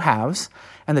in two halves,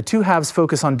 and the two halves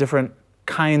focus on different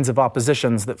kinds of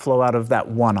oppositions that flow out of that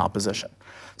one opposition.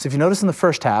 So if you notice in the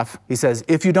first half, he says,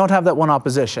 if you don't have that one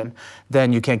opposition,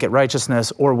 then you can't get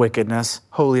righteousness or wickedness,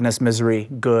 holiness, misery,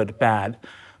 good, bad.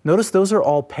 Notice those are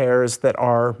all pairs that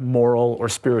are moral or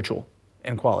spiritual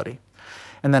in quality.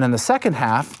 And then in the second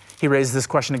half, he raises this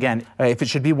question again. If it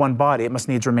should be one body, it must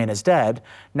needs remain as dead.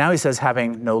 Now he says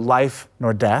having no life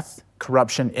nor death,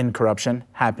 corruption, incorruption,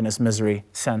 happiness, misery,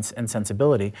 sense,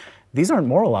 insensibility. These aren't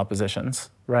moral oppositions,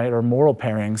 right, or moral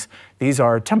pairings. These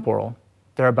are temporal.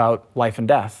 They're about life and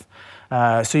death.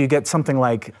 So you get something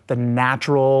like the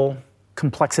natural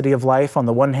complexity of life on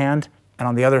the one hand, and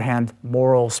on the other hand,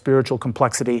 moral, spiritual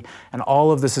complexity. And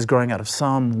all of this is growing out of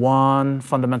some one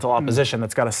fundamental opposition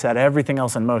that's got to set everything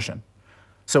else in motion.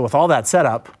 So with all that set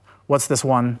up, what's this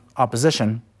one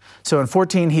opposition? So in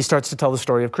 14, he starts to tell the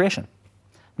story of creation.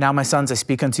 Now, my sons, I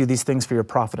speak unto you these things for your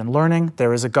profit and learning.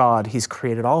 There is a God. He's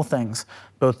created all things,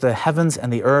 both the heavens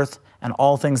and the earth, and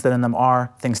all things that in them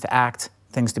are, things to act,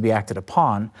 things to be acted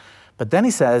upon. But then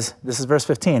he says, this is verse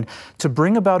 15, to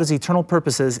bring about his eternal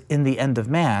purposes in the end of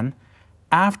man,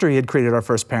 after he had created our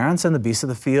first parents and the beasts of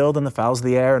the field and the fowls of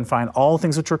the air and find all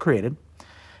things which were created,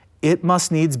 it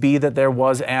must needs be that there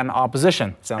was an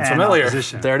opposition. Sounds familiar.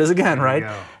 Opposition. There it is again, right?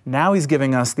 Now he's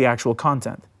giving us the actual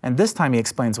content. And this time he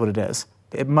explains what it is.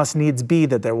 It must needs be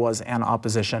that there was an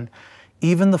opposition,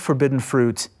 even the forbidden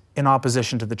fruit in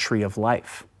opposition to the tree of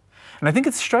life. And I think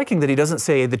it's striking that he doesn't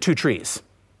say the two trees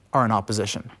are in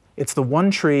opposition. It's the one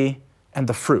tree and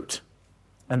the fruit.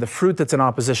 And the fruit that's in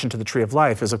opposition to the tree of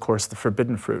life is, of course, the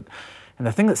forbidden fruit. And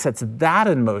the thing that sets that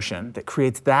in motion, that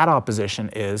creates that opposition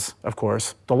is, of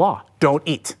course, the law. Don't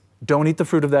eat. Don't eat the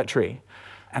fruit of that tree.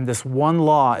 And this one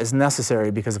law is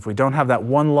necessary because if we don't have that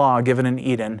one law given in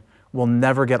Eden, we'll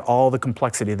never get all the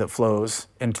complexity that flows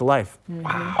into life.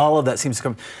 Wow. All of that seems to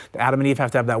come. Adam and Eve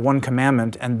have to have that one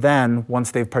commandment, and then,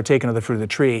 once they've partaken of the fruit of the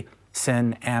tree,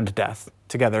 sin and death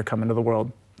together come into the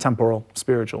world. Temporal,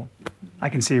 spiritual. I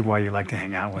can see why you like to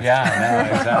hang out with. Yeah,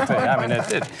 no, exactly. I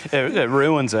mean, it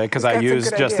ruins it because I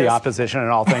use just the opposition in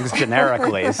all things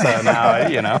generically. So now,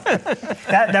 you know.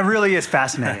 That really is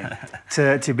fascinating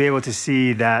to be able to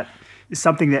see that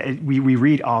something that we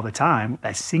read all the time,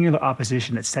 that singular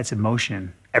opposition that sets in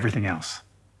motion everything else.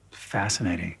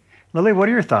 Fascinating. Lili, what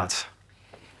are your thoughts?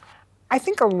 I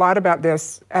think a lot about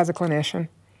this as a clinician.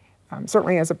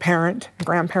 Certainly as a parent,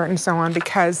 grandparent, and so on,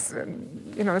 because,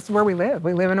 you know, this is where we live.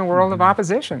 We live in a world of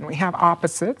opposition. We have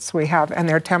opposites. And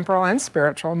they're temporal and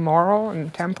spiritual, moral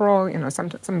and temporal. You know, some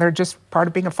they're just part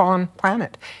of being a fallen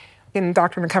planet. In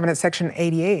Doctrine and Covenants, section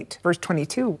 88, verse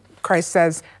 22, Christ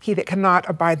says, he that cannot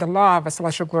abide the law of a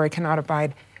celestial glory cannot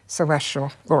abide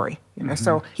celestial glory.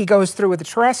 So he goes through with the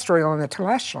terrestrial and the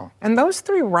telestial. And those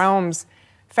three realms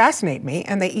fascinate me,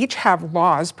 and they each have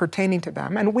laws pertaining to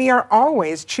them. And we are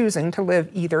always choosing to live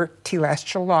either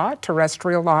telestial law,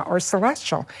 terrestrial law, or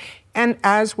celestial. And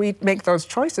as we make those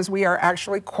choices, we are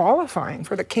actually qualifying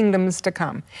for the kingdoms to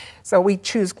come. So we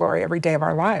choose glory every day of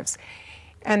our lives.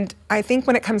 And I think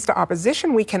when it comes to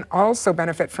opposition, we can also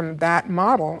benefit from that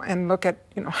model and look at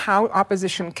how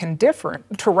opposition can differ.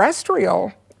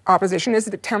 Terrestrial opposition is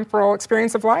the temporal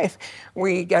experience of life.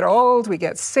 We get old, we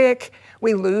get sick,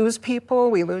 we lose people,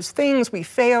 we lose things, we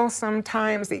fail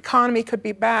sometimes, the economy could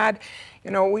be bad,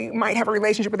 we might have a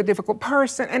relationship with a difficult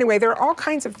person. Anyway, there are all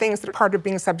kinds of things that are part of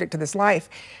being subject to this life.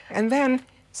 And then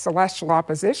celestial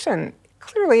opposition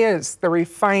clearly is the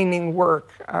refining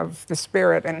work of the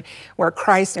Spirit, and where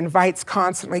Christ invites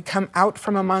constantly, come out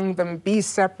from among them, be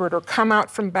separate, or come out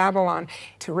from Babylon,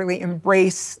 to really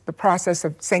embrace the process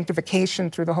of sanctification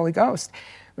through the Holy Ghost,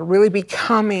 really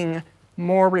becoming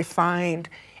more refined.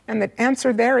 And the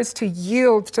answer there is to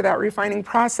yield to that refining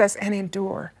process and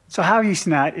endure. So how have you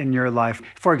seen that in your life?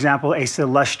 For example, a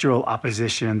celestial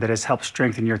opposition that has helped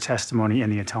strengthen your testimony in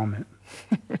the atonement?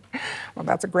 Well,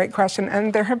 that's a great question,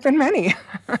 and there have been many.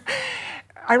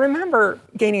 I remember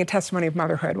gaining a testimony of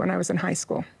motherhood when I was in high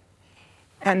school.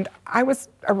 And I was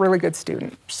a really good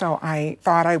student, so I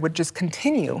thought I would just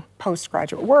continue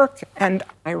postgraduate work. And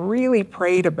I really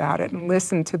prayed about it and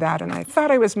listened to that, and I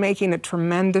thought I was making a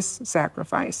tremendous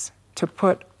sacrifice to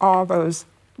put all those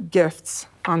gifts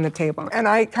on the table. And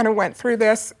I kind of went through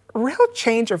this real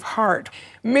change of heart.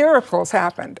 Miracles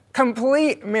happened,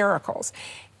 complete miracles.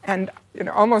 And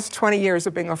almost 20 years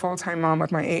of being a full-time mom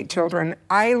with my 8 children,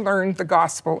 I learned the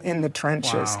gospel in the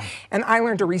trenches. Wow. And I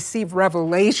learned to receive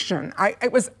revelation.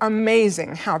 It was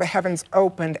amazing how the heavens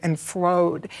opened and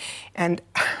flowed, and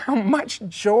how much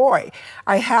joy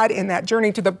I had in that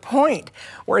journey, to the point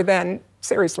where then,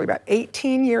 seriously, about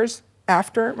 18 years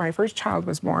after my first child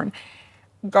was born,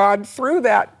 God, through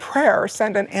that prayer,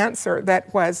 sent an answer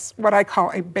that was what I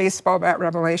call a baseball bat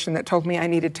revelation, that told me I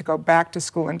needed to go back to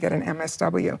school and get an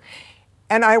MSW.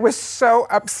 And I was so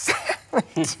upset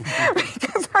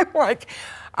because I'm like,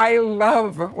 I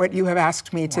love what you have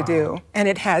asked me to do, and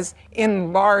it has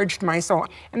enlarged my soul.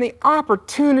 And the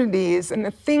opportunities and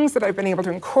the things that I've been able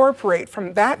to incorporate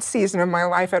from that season of my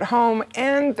life at home,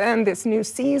 and then this new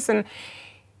season,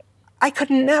 I could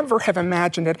never have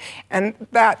imagined it. And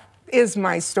that is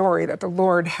my story, that the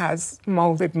Lord has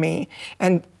molded me,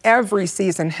 and every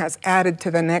season has added to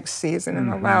the next season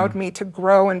and allowed me to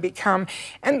grow and become.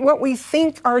 And what we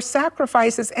think are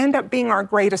sacrifices end up being our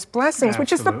greatest blessings,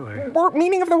 which is the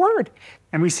meaning of the word.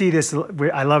 And we see this,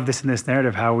 I love this in this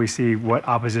narrative, how we see what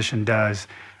opposition does,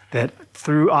 that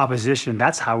through opposition,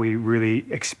 that's how we really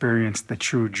experience the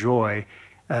true joy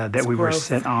that we were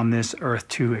sent on this earth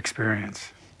to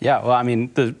experience. Yeah, well, I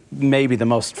mean, maybe the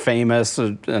most famous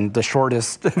and the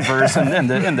shortest verse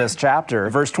in this chapter,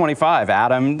 verse 25,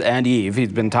 Adam and Eve,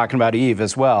 he's been talking about Eve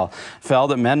as well, fell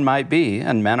that men might be,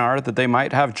 and men are that they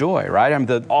might have joy, right? I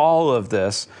mean, all of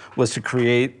this was to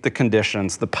create the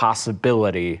conditions, the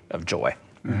possibility of joy.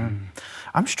 Mm-hmm.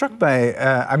 I'm struck by,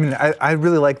 I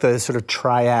really like the sort of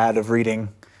triad of reading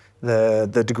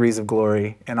the degrees of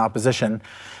glory in opposition.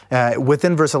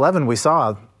 Within verse 11, we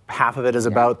saw half of it is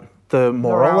about the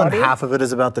moral, and half of it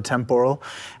is about the temporal.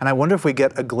 And I wonder if we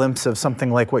get a glimpse of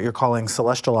something like what you're calling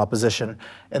celestial opposition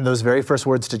in those very first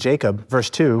words to Jacob, verse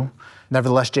 2,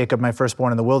 nevertheless, Jacob, my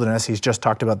firstborn in the wilderness, he's just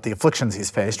talked about the afflictions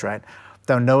he's faced, right?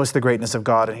 Thou knowest the greatness of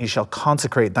God, and he shall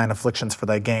consecrate thine afflictions for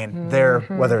thy gain. There,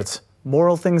 whether it's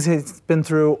moral things he's been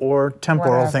through or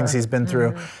temporal things he's been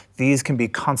through, these can be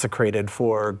consecrated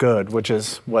for good, which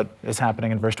is what is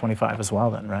happening in verse 25 as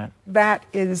well then, right?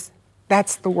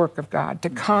 That's the work of God, to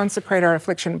consecrate our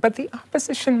affliction. But the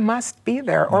opposition must be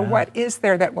there, or what is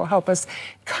there that will help us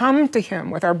come to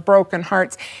him with our broken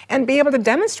hearts and be able to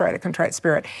demonstrate a contrite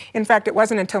spirit? In fact, it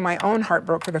wasn't until my own heart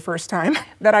broke for the first time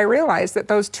that I realized that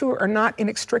those two are not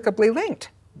inextricably linked.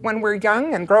 When we're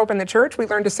young and grow up in the church, we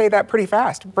learn to say that pretty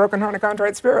fast. Broken heart, a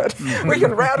contrite spirit. We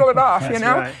can rattle it off,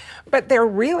 Right. But they're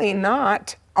really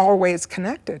not always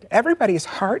connected. Everybody's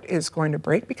heart is going to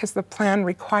break because the plan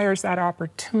requires that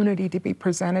opportunity to be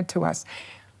presented to us.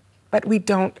 But we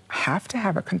don't have to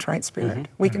have a contrite spirit.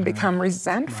 We can become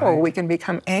resentful. We can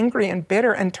become angry and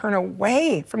bitter and turn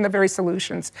away from the very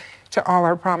solutions to all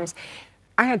our problems.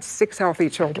 I had 6 healthy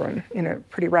children in a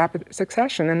pretty rapid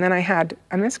succession, and then I had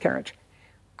a miscarriage.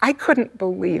 I couldn't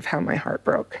believe how my heart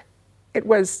broke. It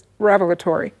was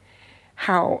revelatory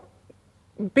how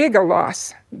big a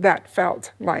loss that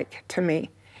felt like to me.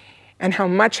 and how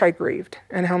much I grieved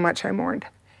and how much I mourned.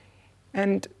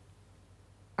 And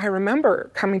I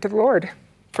remember coming to the Lord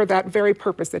for that very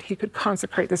purpose, that he could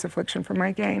consecrate this affliction for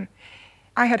my gain.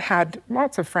 I had had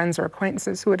lots of friends or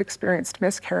acquaintances who had experienced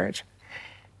miscarriage,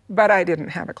 but I didn't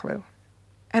have a clue.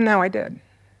 And now I did.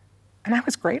 And I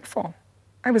was grateful.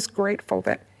 I was grateful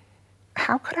that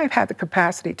how could I have had the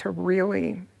capacity to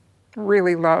really,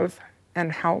 really love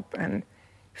and help and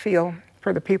feel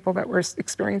for the people that were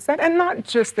experiencing that. And not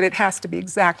just that it has to be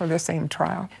exactly the same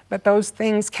trial, but those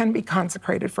things can be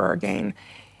consecrated for our gain.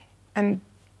 And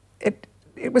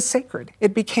it was sacred.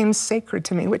 It became sacred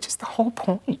to me, which is the whole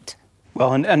point.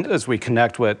 Well, and as we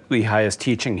connect what Lehi is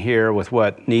teaching here with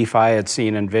what Nephi had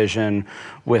seen in vision,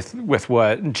 with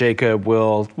what Jacob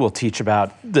will teach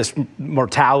about this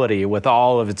mortality with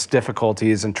all of its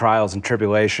difficulties and trials and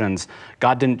tribulations,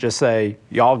 God didn't just say,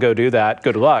 y'all go do that,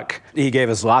 good luck. He gave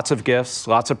us lots of gifts,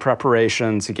 lots of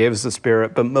preparations, he gave us the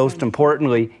Spirit, but most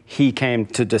importantly, he came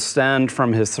to descend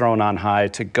from his throne on high,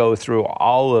 to go through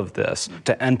all of this,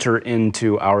 to enter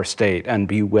into our state and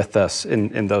be with us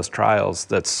in those trials.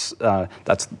 That's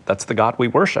the God we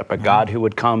worship, a God who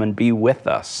would come and be with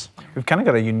us. We've kind of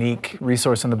got a unique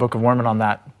resource in the Book of Mormon on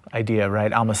that idea,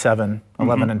 right? Alma 7,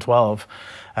 11 and 12.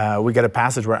 We get a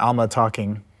passage where Alma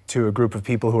talking to a group of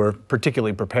people who are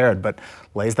particularly prepared, but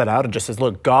lays that out and just says,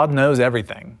 look, God knows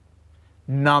everything.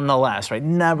 Nonetheless, right?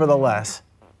 Nevertheless,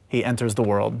 he enters the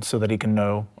world so that he can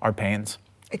know our pains.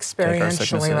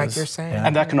 Experientially, like you're saying. Yeah.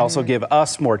 And that can also give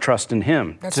us more trust in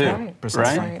him, That's too. right. Right? That's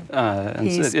right. And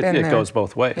He's it been there goes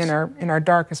both ways. In our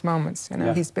darkest moments,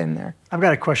 he's been there. I've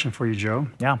got a question for you, Joe.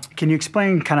 Yeah. Can you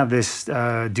explain kind of this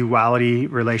duality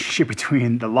relationship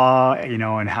between the law,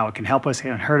 and how it can help us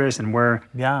and hurt us, and where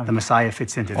the Messiah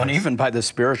fits into this? And even by the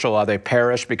spiritual law, they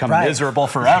perish, become miserable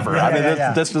forever.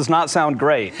 This does not sound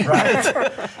great.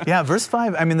 Right. Yeah, verse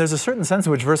 5, there's a certain sense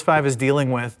in which verse 5 is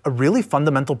dealing with a really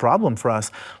fundamental problem for us.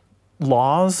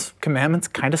 Laws, commandments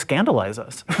kind of scandalize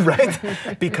us, right?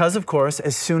 Because, of course,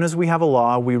 as soon as we have a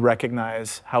law, we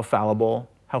recognize how fallible,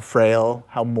 how frail,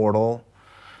 how mortal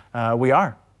we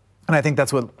are. And I think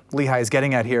that's what Lehi is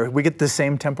getting at here. We get the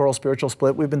same temporal spiritual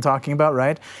split we've been talking about,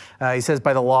 right? He says,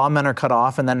 by the law, men are cut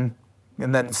off, and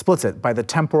then splits it. By the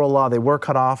temporal law, they were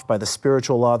cut off. By the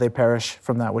spiritual law, they perish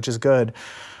from that which is good.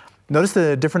 Notice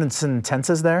the difference in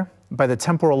tenses there. By the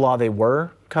temporal law, they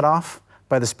were cut off.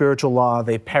 By the spiritual law,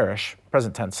 they perish,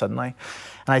 present tense suddenly.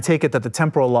 And I take it that the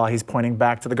temporal law, he's pointing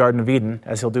back to the Garden of Eden,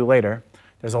 as he'll do later.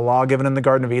 There's a law given in the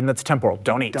Garden of Eden that's temporal.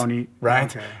 Don't eat. Don't eat.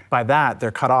 Right? Okay. By that,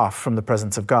 they're cut off from the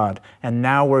presence of God. And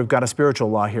now we've got a spiritual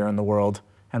law here in the world.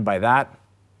 And by that,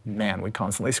 man, we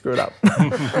constantly screw it up.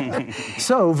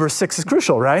 So verse 6 is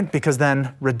crucial, right? Because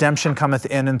then redemption cometh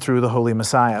in and through the Holy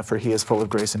Messiah, for he is full of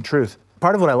grace and truth.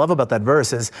 Part of what I love about that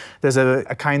verse is there's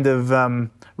a kind of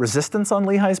resistance on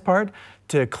Lehi's part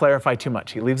to clarify too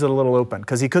much. He leaves it a little open,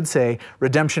 because he could say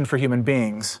redemption for human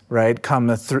beings, right, come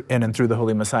in and through the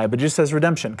Holy Messiah, but just says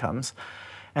redemption comes.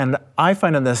 And I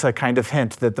find in this a kind of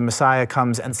hint that the Messiah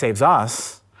comes and saves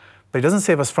us, but he doesn't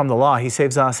save us from the law, he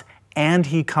saves us and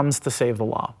he comes to save the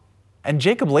law. And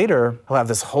Jacob later, he'll have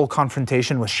this whole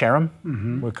confrontation with Sherem,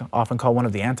 we often call one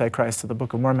of the antichrists of the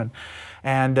Book of Mormon.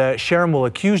 And Sherem will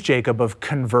accuse Jacob of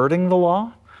converting the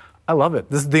law. I love it.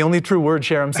 This is the only true word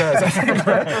Sherem says.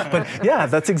 But yeah,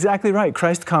 that's exactly right.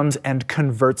 Christ comes and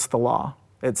converts the law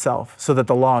itself, so that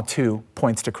the law too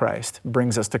points to Christ,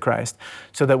 brings us to Christ,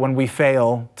 so that when we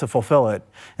fail to fulfill it,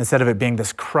 instead of it being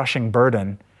this crushing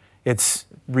burden, it's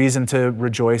reason to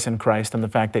rejoice in Christ and the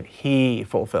fact that he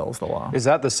fulfills the law. Is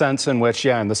that the sense in which,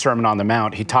 in the Sermon on the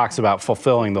Mount, he talks about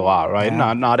fulfilling the law, right?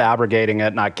 Yeah. Not abrogating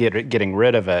it, not getting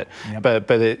rid of it,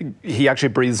 but he actually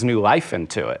breathes new life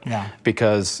into it,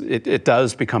 because it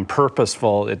does become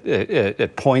purposeful.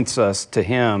 It points us to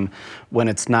him when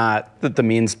it's not the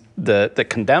means that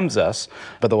condemns us,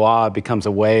 but the law becomes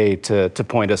a way to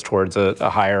point us towards a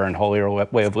higher and holier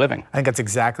way of living. I think that's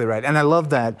exactly right. And I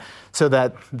love that. So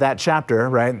that chapter,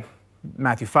 right,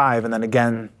 Matthew 5, and then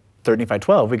again, 3 Nephi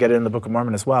 12, we get it in the Book of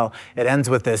Mormon as well. It ends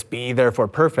with this, be ye therefore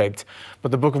perfect.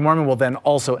 But the Book of Mormon will then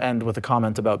also end with a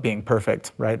comment about being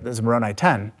perfect, right? There's Moroni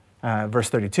 10, verse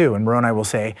 32, and Moroni will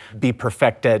say, be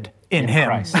perfected in him,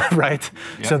 right?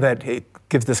 Yep. So that it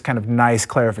gives this kind of nice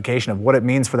clarification of what it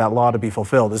means for that law to be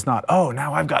fulfilled. It's not, oh,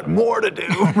 now I've got more to do,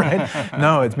 right?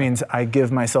 No, it means I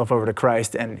give myself over to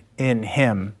Christ, and in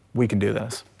him we can do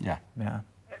this. Yeah.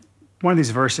 One of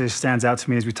these verses stands out to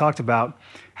me as we talked about,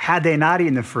 had they not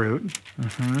eaten the fruit,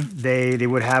 they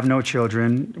would have no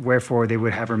children, wherefore they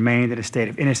would have remained in a state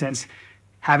of innocence,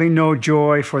 having no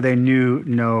joy, for they knew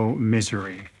no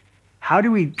misery. How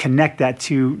do we connect that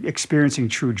to experiencing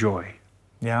true joy?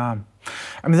 Yeah,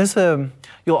 I mean,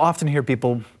 you'll often hear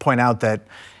people point out that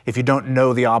if you don't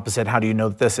know the opposite, how do you know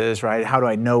that this is, right? How do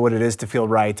I know what it is to feel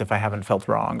right if I haven't felt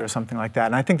wrong or something like that?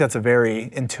 And I think that's a very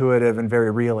intuitive and very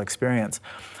real experience.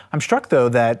 I'm struck, though,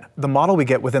 that the model we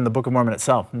get within the Book of Mormon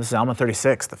itself, and this is Alma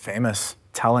 36, the famous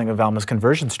telling of Alma's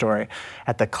conversion story.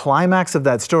 At the climax of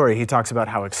that story, he talks about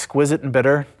how exquisite and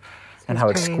bitter and how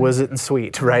exquisite and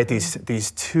sweet, right?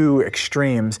 These two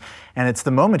extremes. And it's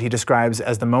the moment he describes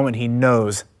as the moment he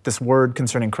knows this word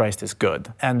concerning Christ is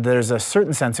good. And there's a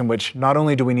certain sense in which not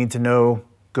only do we need to know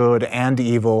good and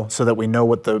evil so that we know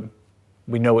what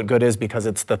good is because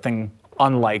it's the thing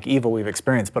unlike evil we've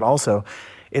experienced, but also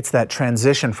it's that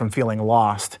transition from feeling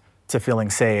lost to feeling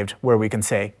saved where we can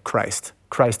say Christ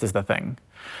is the thing.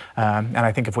 And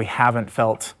I think if we haven't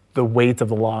felt the weight of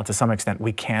the law to some extent,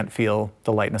 we can't feel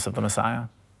the lightness of the Messiah.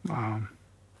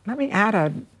 Let me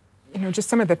add just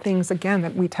some of the things, again,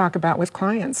 that we talk about with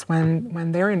clients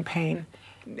when they're in pain.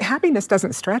 Happiness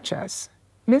doesn't stretch us.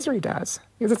 Misery does.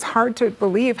 Because it's hard to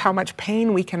believe how much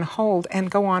pain we can hold and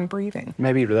go on breathing.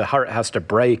 Maybe the heart has to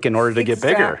break in order to get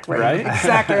bigger, right?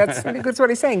 Exactly. That's what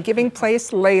he's saying. Giving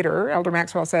place later, Elder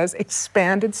Maxwell says,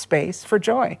 expanded space for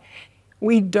joy.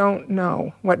 We don't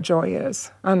know what joy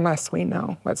is unless we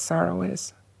know what sorrow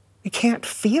is. We can't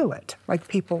feel it like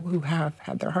people who have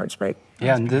had their hearts break.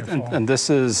 Yeah, and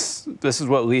this is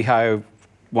what Lehi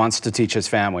wants to teach his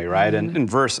family, right? And in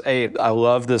verse 8, I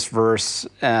love this verse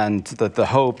and the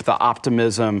hope, the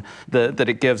optimism that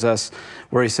it gives us,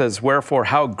 where he says, "Wherefore,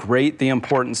 how great the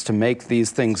importance to make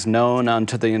these things known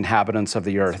unto the inhabitants of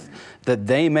the earth, that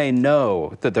they may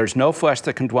know that there's no flesh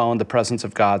that can dwell in the presence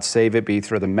of God, save it be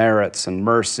through the merits and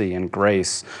mercy and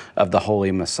grace of the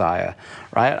Holy Messiah,"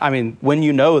 right? I mean, when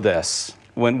you know this,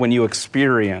 when you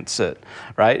experience it,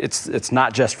 right? It's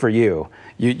not just for you.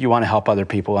 You want to help other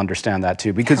people understand that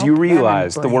too, because you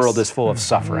realize the world is full of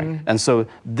suffering. And so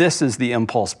this is the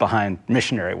impulse behind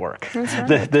missionary work.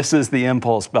 Right. This is the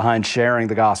impulse behind sharing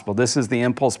the gospel. This is the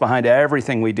impulse behind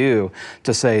everything we do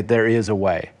to say there is a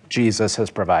way. Jesus has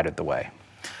provided the way.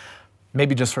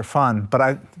 Maybe just for fun,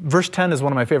 but verse 10 is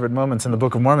one of my favorite moments in the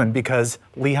Book of Mormon because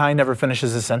Lehi never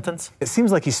finishes his sentence. It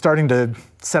seems like he's starting to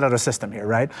set out a system here,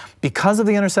 right? Because of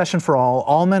the intercession for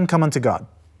all men come unto God.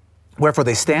 Wherefore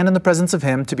they stand in the presence of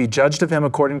him to be judged of him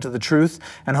according to the truth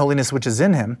and holiness which is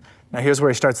in him. Now here's where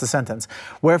he starts the sentence.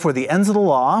 Wherefore the ends of the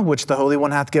law, which the Holy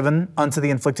One hath given unto the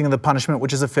inflicting of the punishment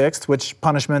which is affixed, which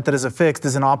punishment that is affixed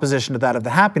is in opposition to that of the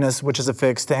happiness which is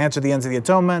affixed to answer the ends of the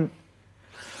atonement.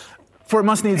 For it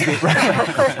must needs be,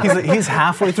 right? He's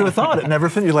halfway through a thought. It never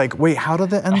finished. You're like, wait, how do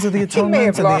the ends of the atonement? He may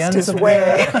have lost his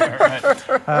way.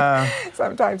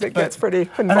 Sometimes it gets pretty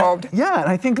involved. And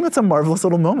I think that's a marvelous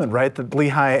little moment, right? That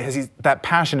Lehi, that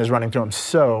passion is running through him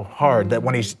so hard that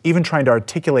when he's even trying to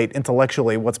articulate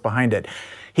intellectually what's behind it,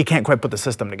 he can't quite put the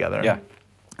system together. Yeah.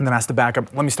 And then has to back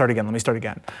up, let me start again.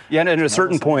 Yeah, and at a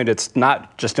certain point, it's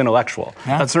not just intellectual.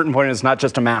 Yeah. At a certain point, it's not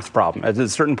just a math problem. At a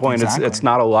certain point, it's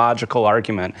not a logical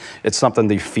argument. It's something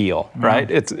they feel,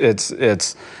 right? It's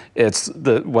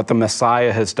what the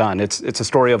Messiah has done. It's a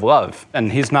story of love.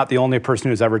 And he's not the only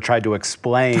person who's ever tried to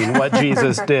explain what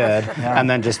Jesus did and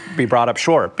then just be brought up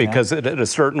short, because at a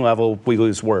certain level, we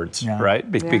lose words, right?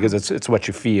 Because it's what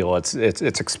you feel. It's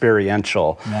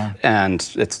experiential,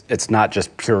 and it's not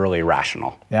just purely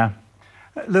rational. Yeah.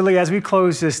 Lili, as we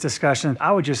close this discussion,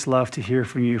 I would just love to hear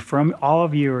from you, from all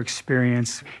of your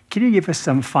experience. Can you give us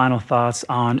some final thoughts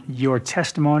on your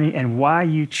testimony and why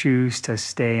you choose to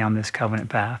stay on this covenant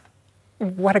path?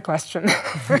 What a question.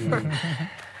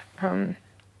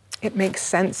 It makes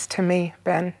sense to me,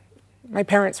 Ben. My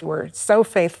parents were so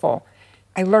faithful.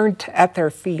 I learned at their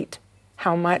feet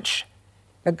how much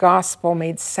the gospel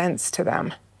made sense to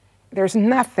them. There's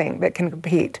nothing that can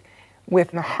compete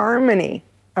with the harmony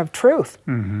of truth.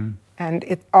 And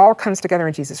it all comes together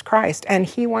in Jesus Christ. And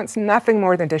he wants nothing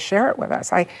more than to share it with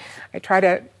us. I try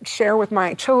to share with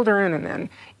my children and then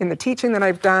in the teaching that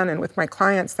I've done and with my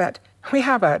clients that we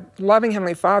have a loving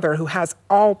Heavenly Father who has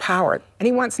all power. And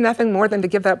he wants nothing more than to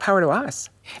give that power to us.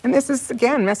 And this is,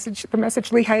 again, the message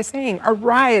Lehi is saying.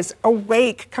 Arise,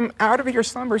 awake, come out of your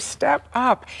slumber, step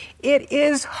up. It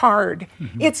is hard.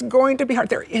 It's going to be hard.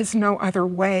 There is no other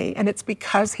way. And it's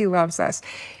because he loves us.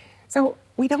 So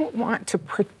we don't want to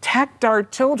protect our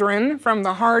children from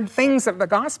the hard things of the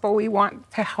gospel. We want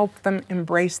to help them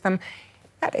embrace them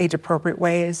at age-appropriate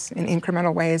ways, in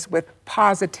incremental ways, with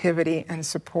positivity and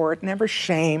support, never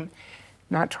shame,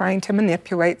 not trying to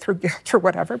manipulate through guilt or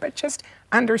whatever, but just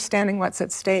understanding what's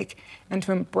at stake and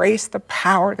to embrace the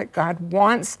power that God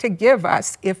wants to give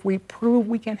us if we prove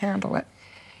we can handle it.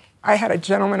 I had a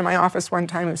gentleman in my office one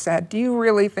time who said, "Do you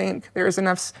really think there's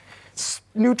enough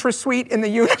NutraSweet in the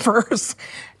universe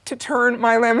to turn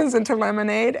my lemons into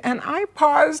lemonade. And I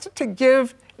paused to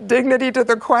give dignity to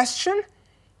the question.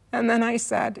 And then I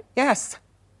said, yes,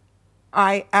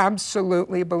 I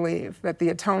absolutely believe that the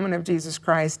atonement of Jesus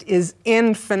Christ is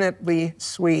infinitely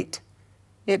sweet.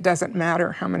 It doesn't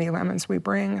matter how many lemons we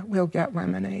bring, we'll get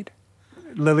lemonade.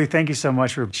 Lili, thank you so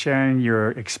much for sharing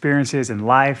your experiences in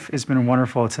life. It's been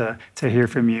wonderful to hear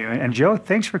from you. And Joe,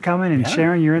 thanks for coming and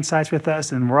sharing your insights with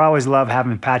us. And we're always love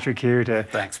having Patrick here to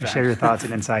share your thoughts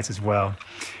and insights as well.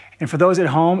 And for those at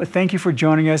home, thank you for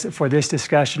joining us for this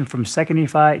discussion from 2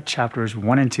 Nephi chapters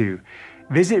 1 and 2.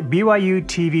 Visit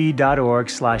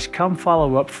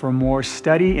byutv.org/come-follow-up for more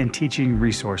study and teaching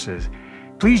resources.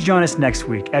 Please join us next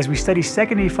week as we study 2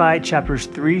 Nephi chapters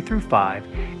 3 through 5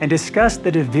 and discuss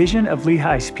the division of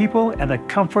Lehi's people and the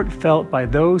comfort felt by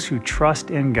those who trust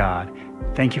in God.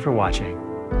 Thank you for watching.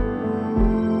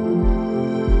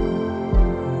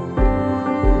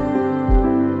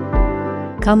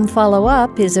 Come Follow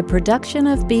Up is a production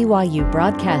of BYU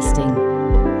Broadcasting.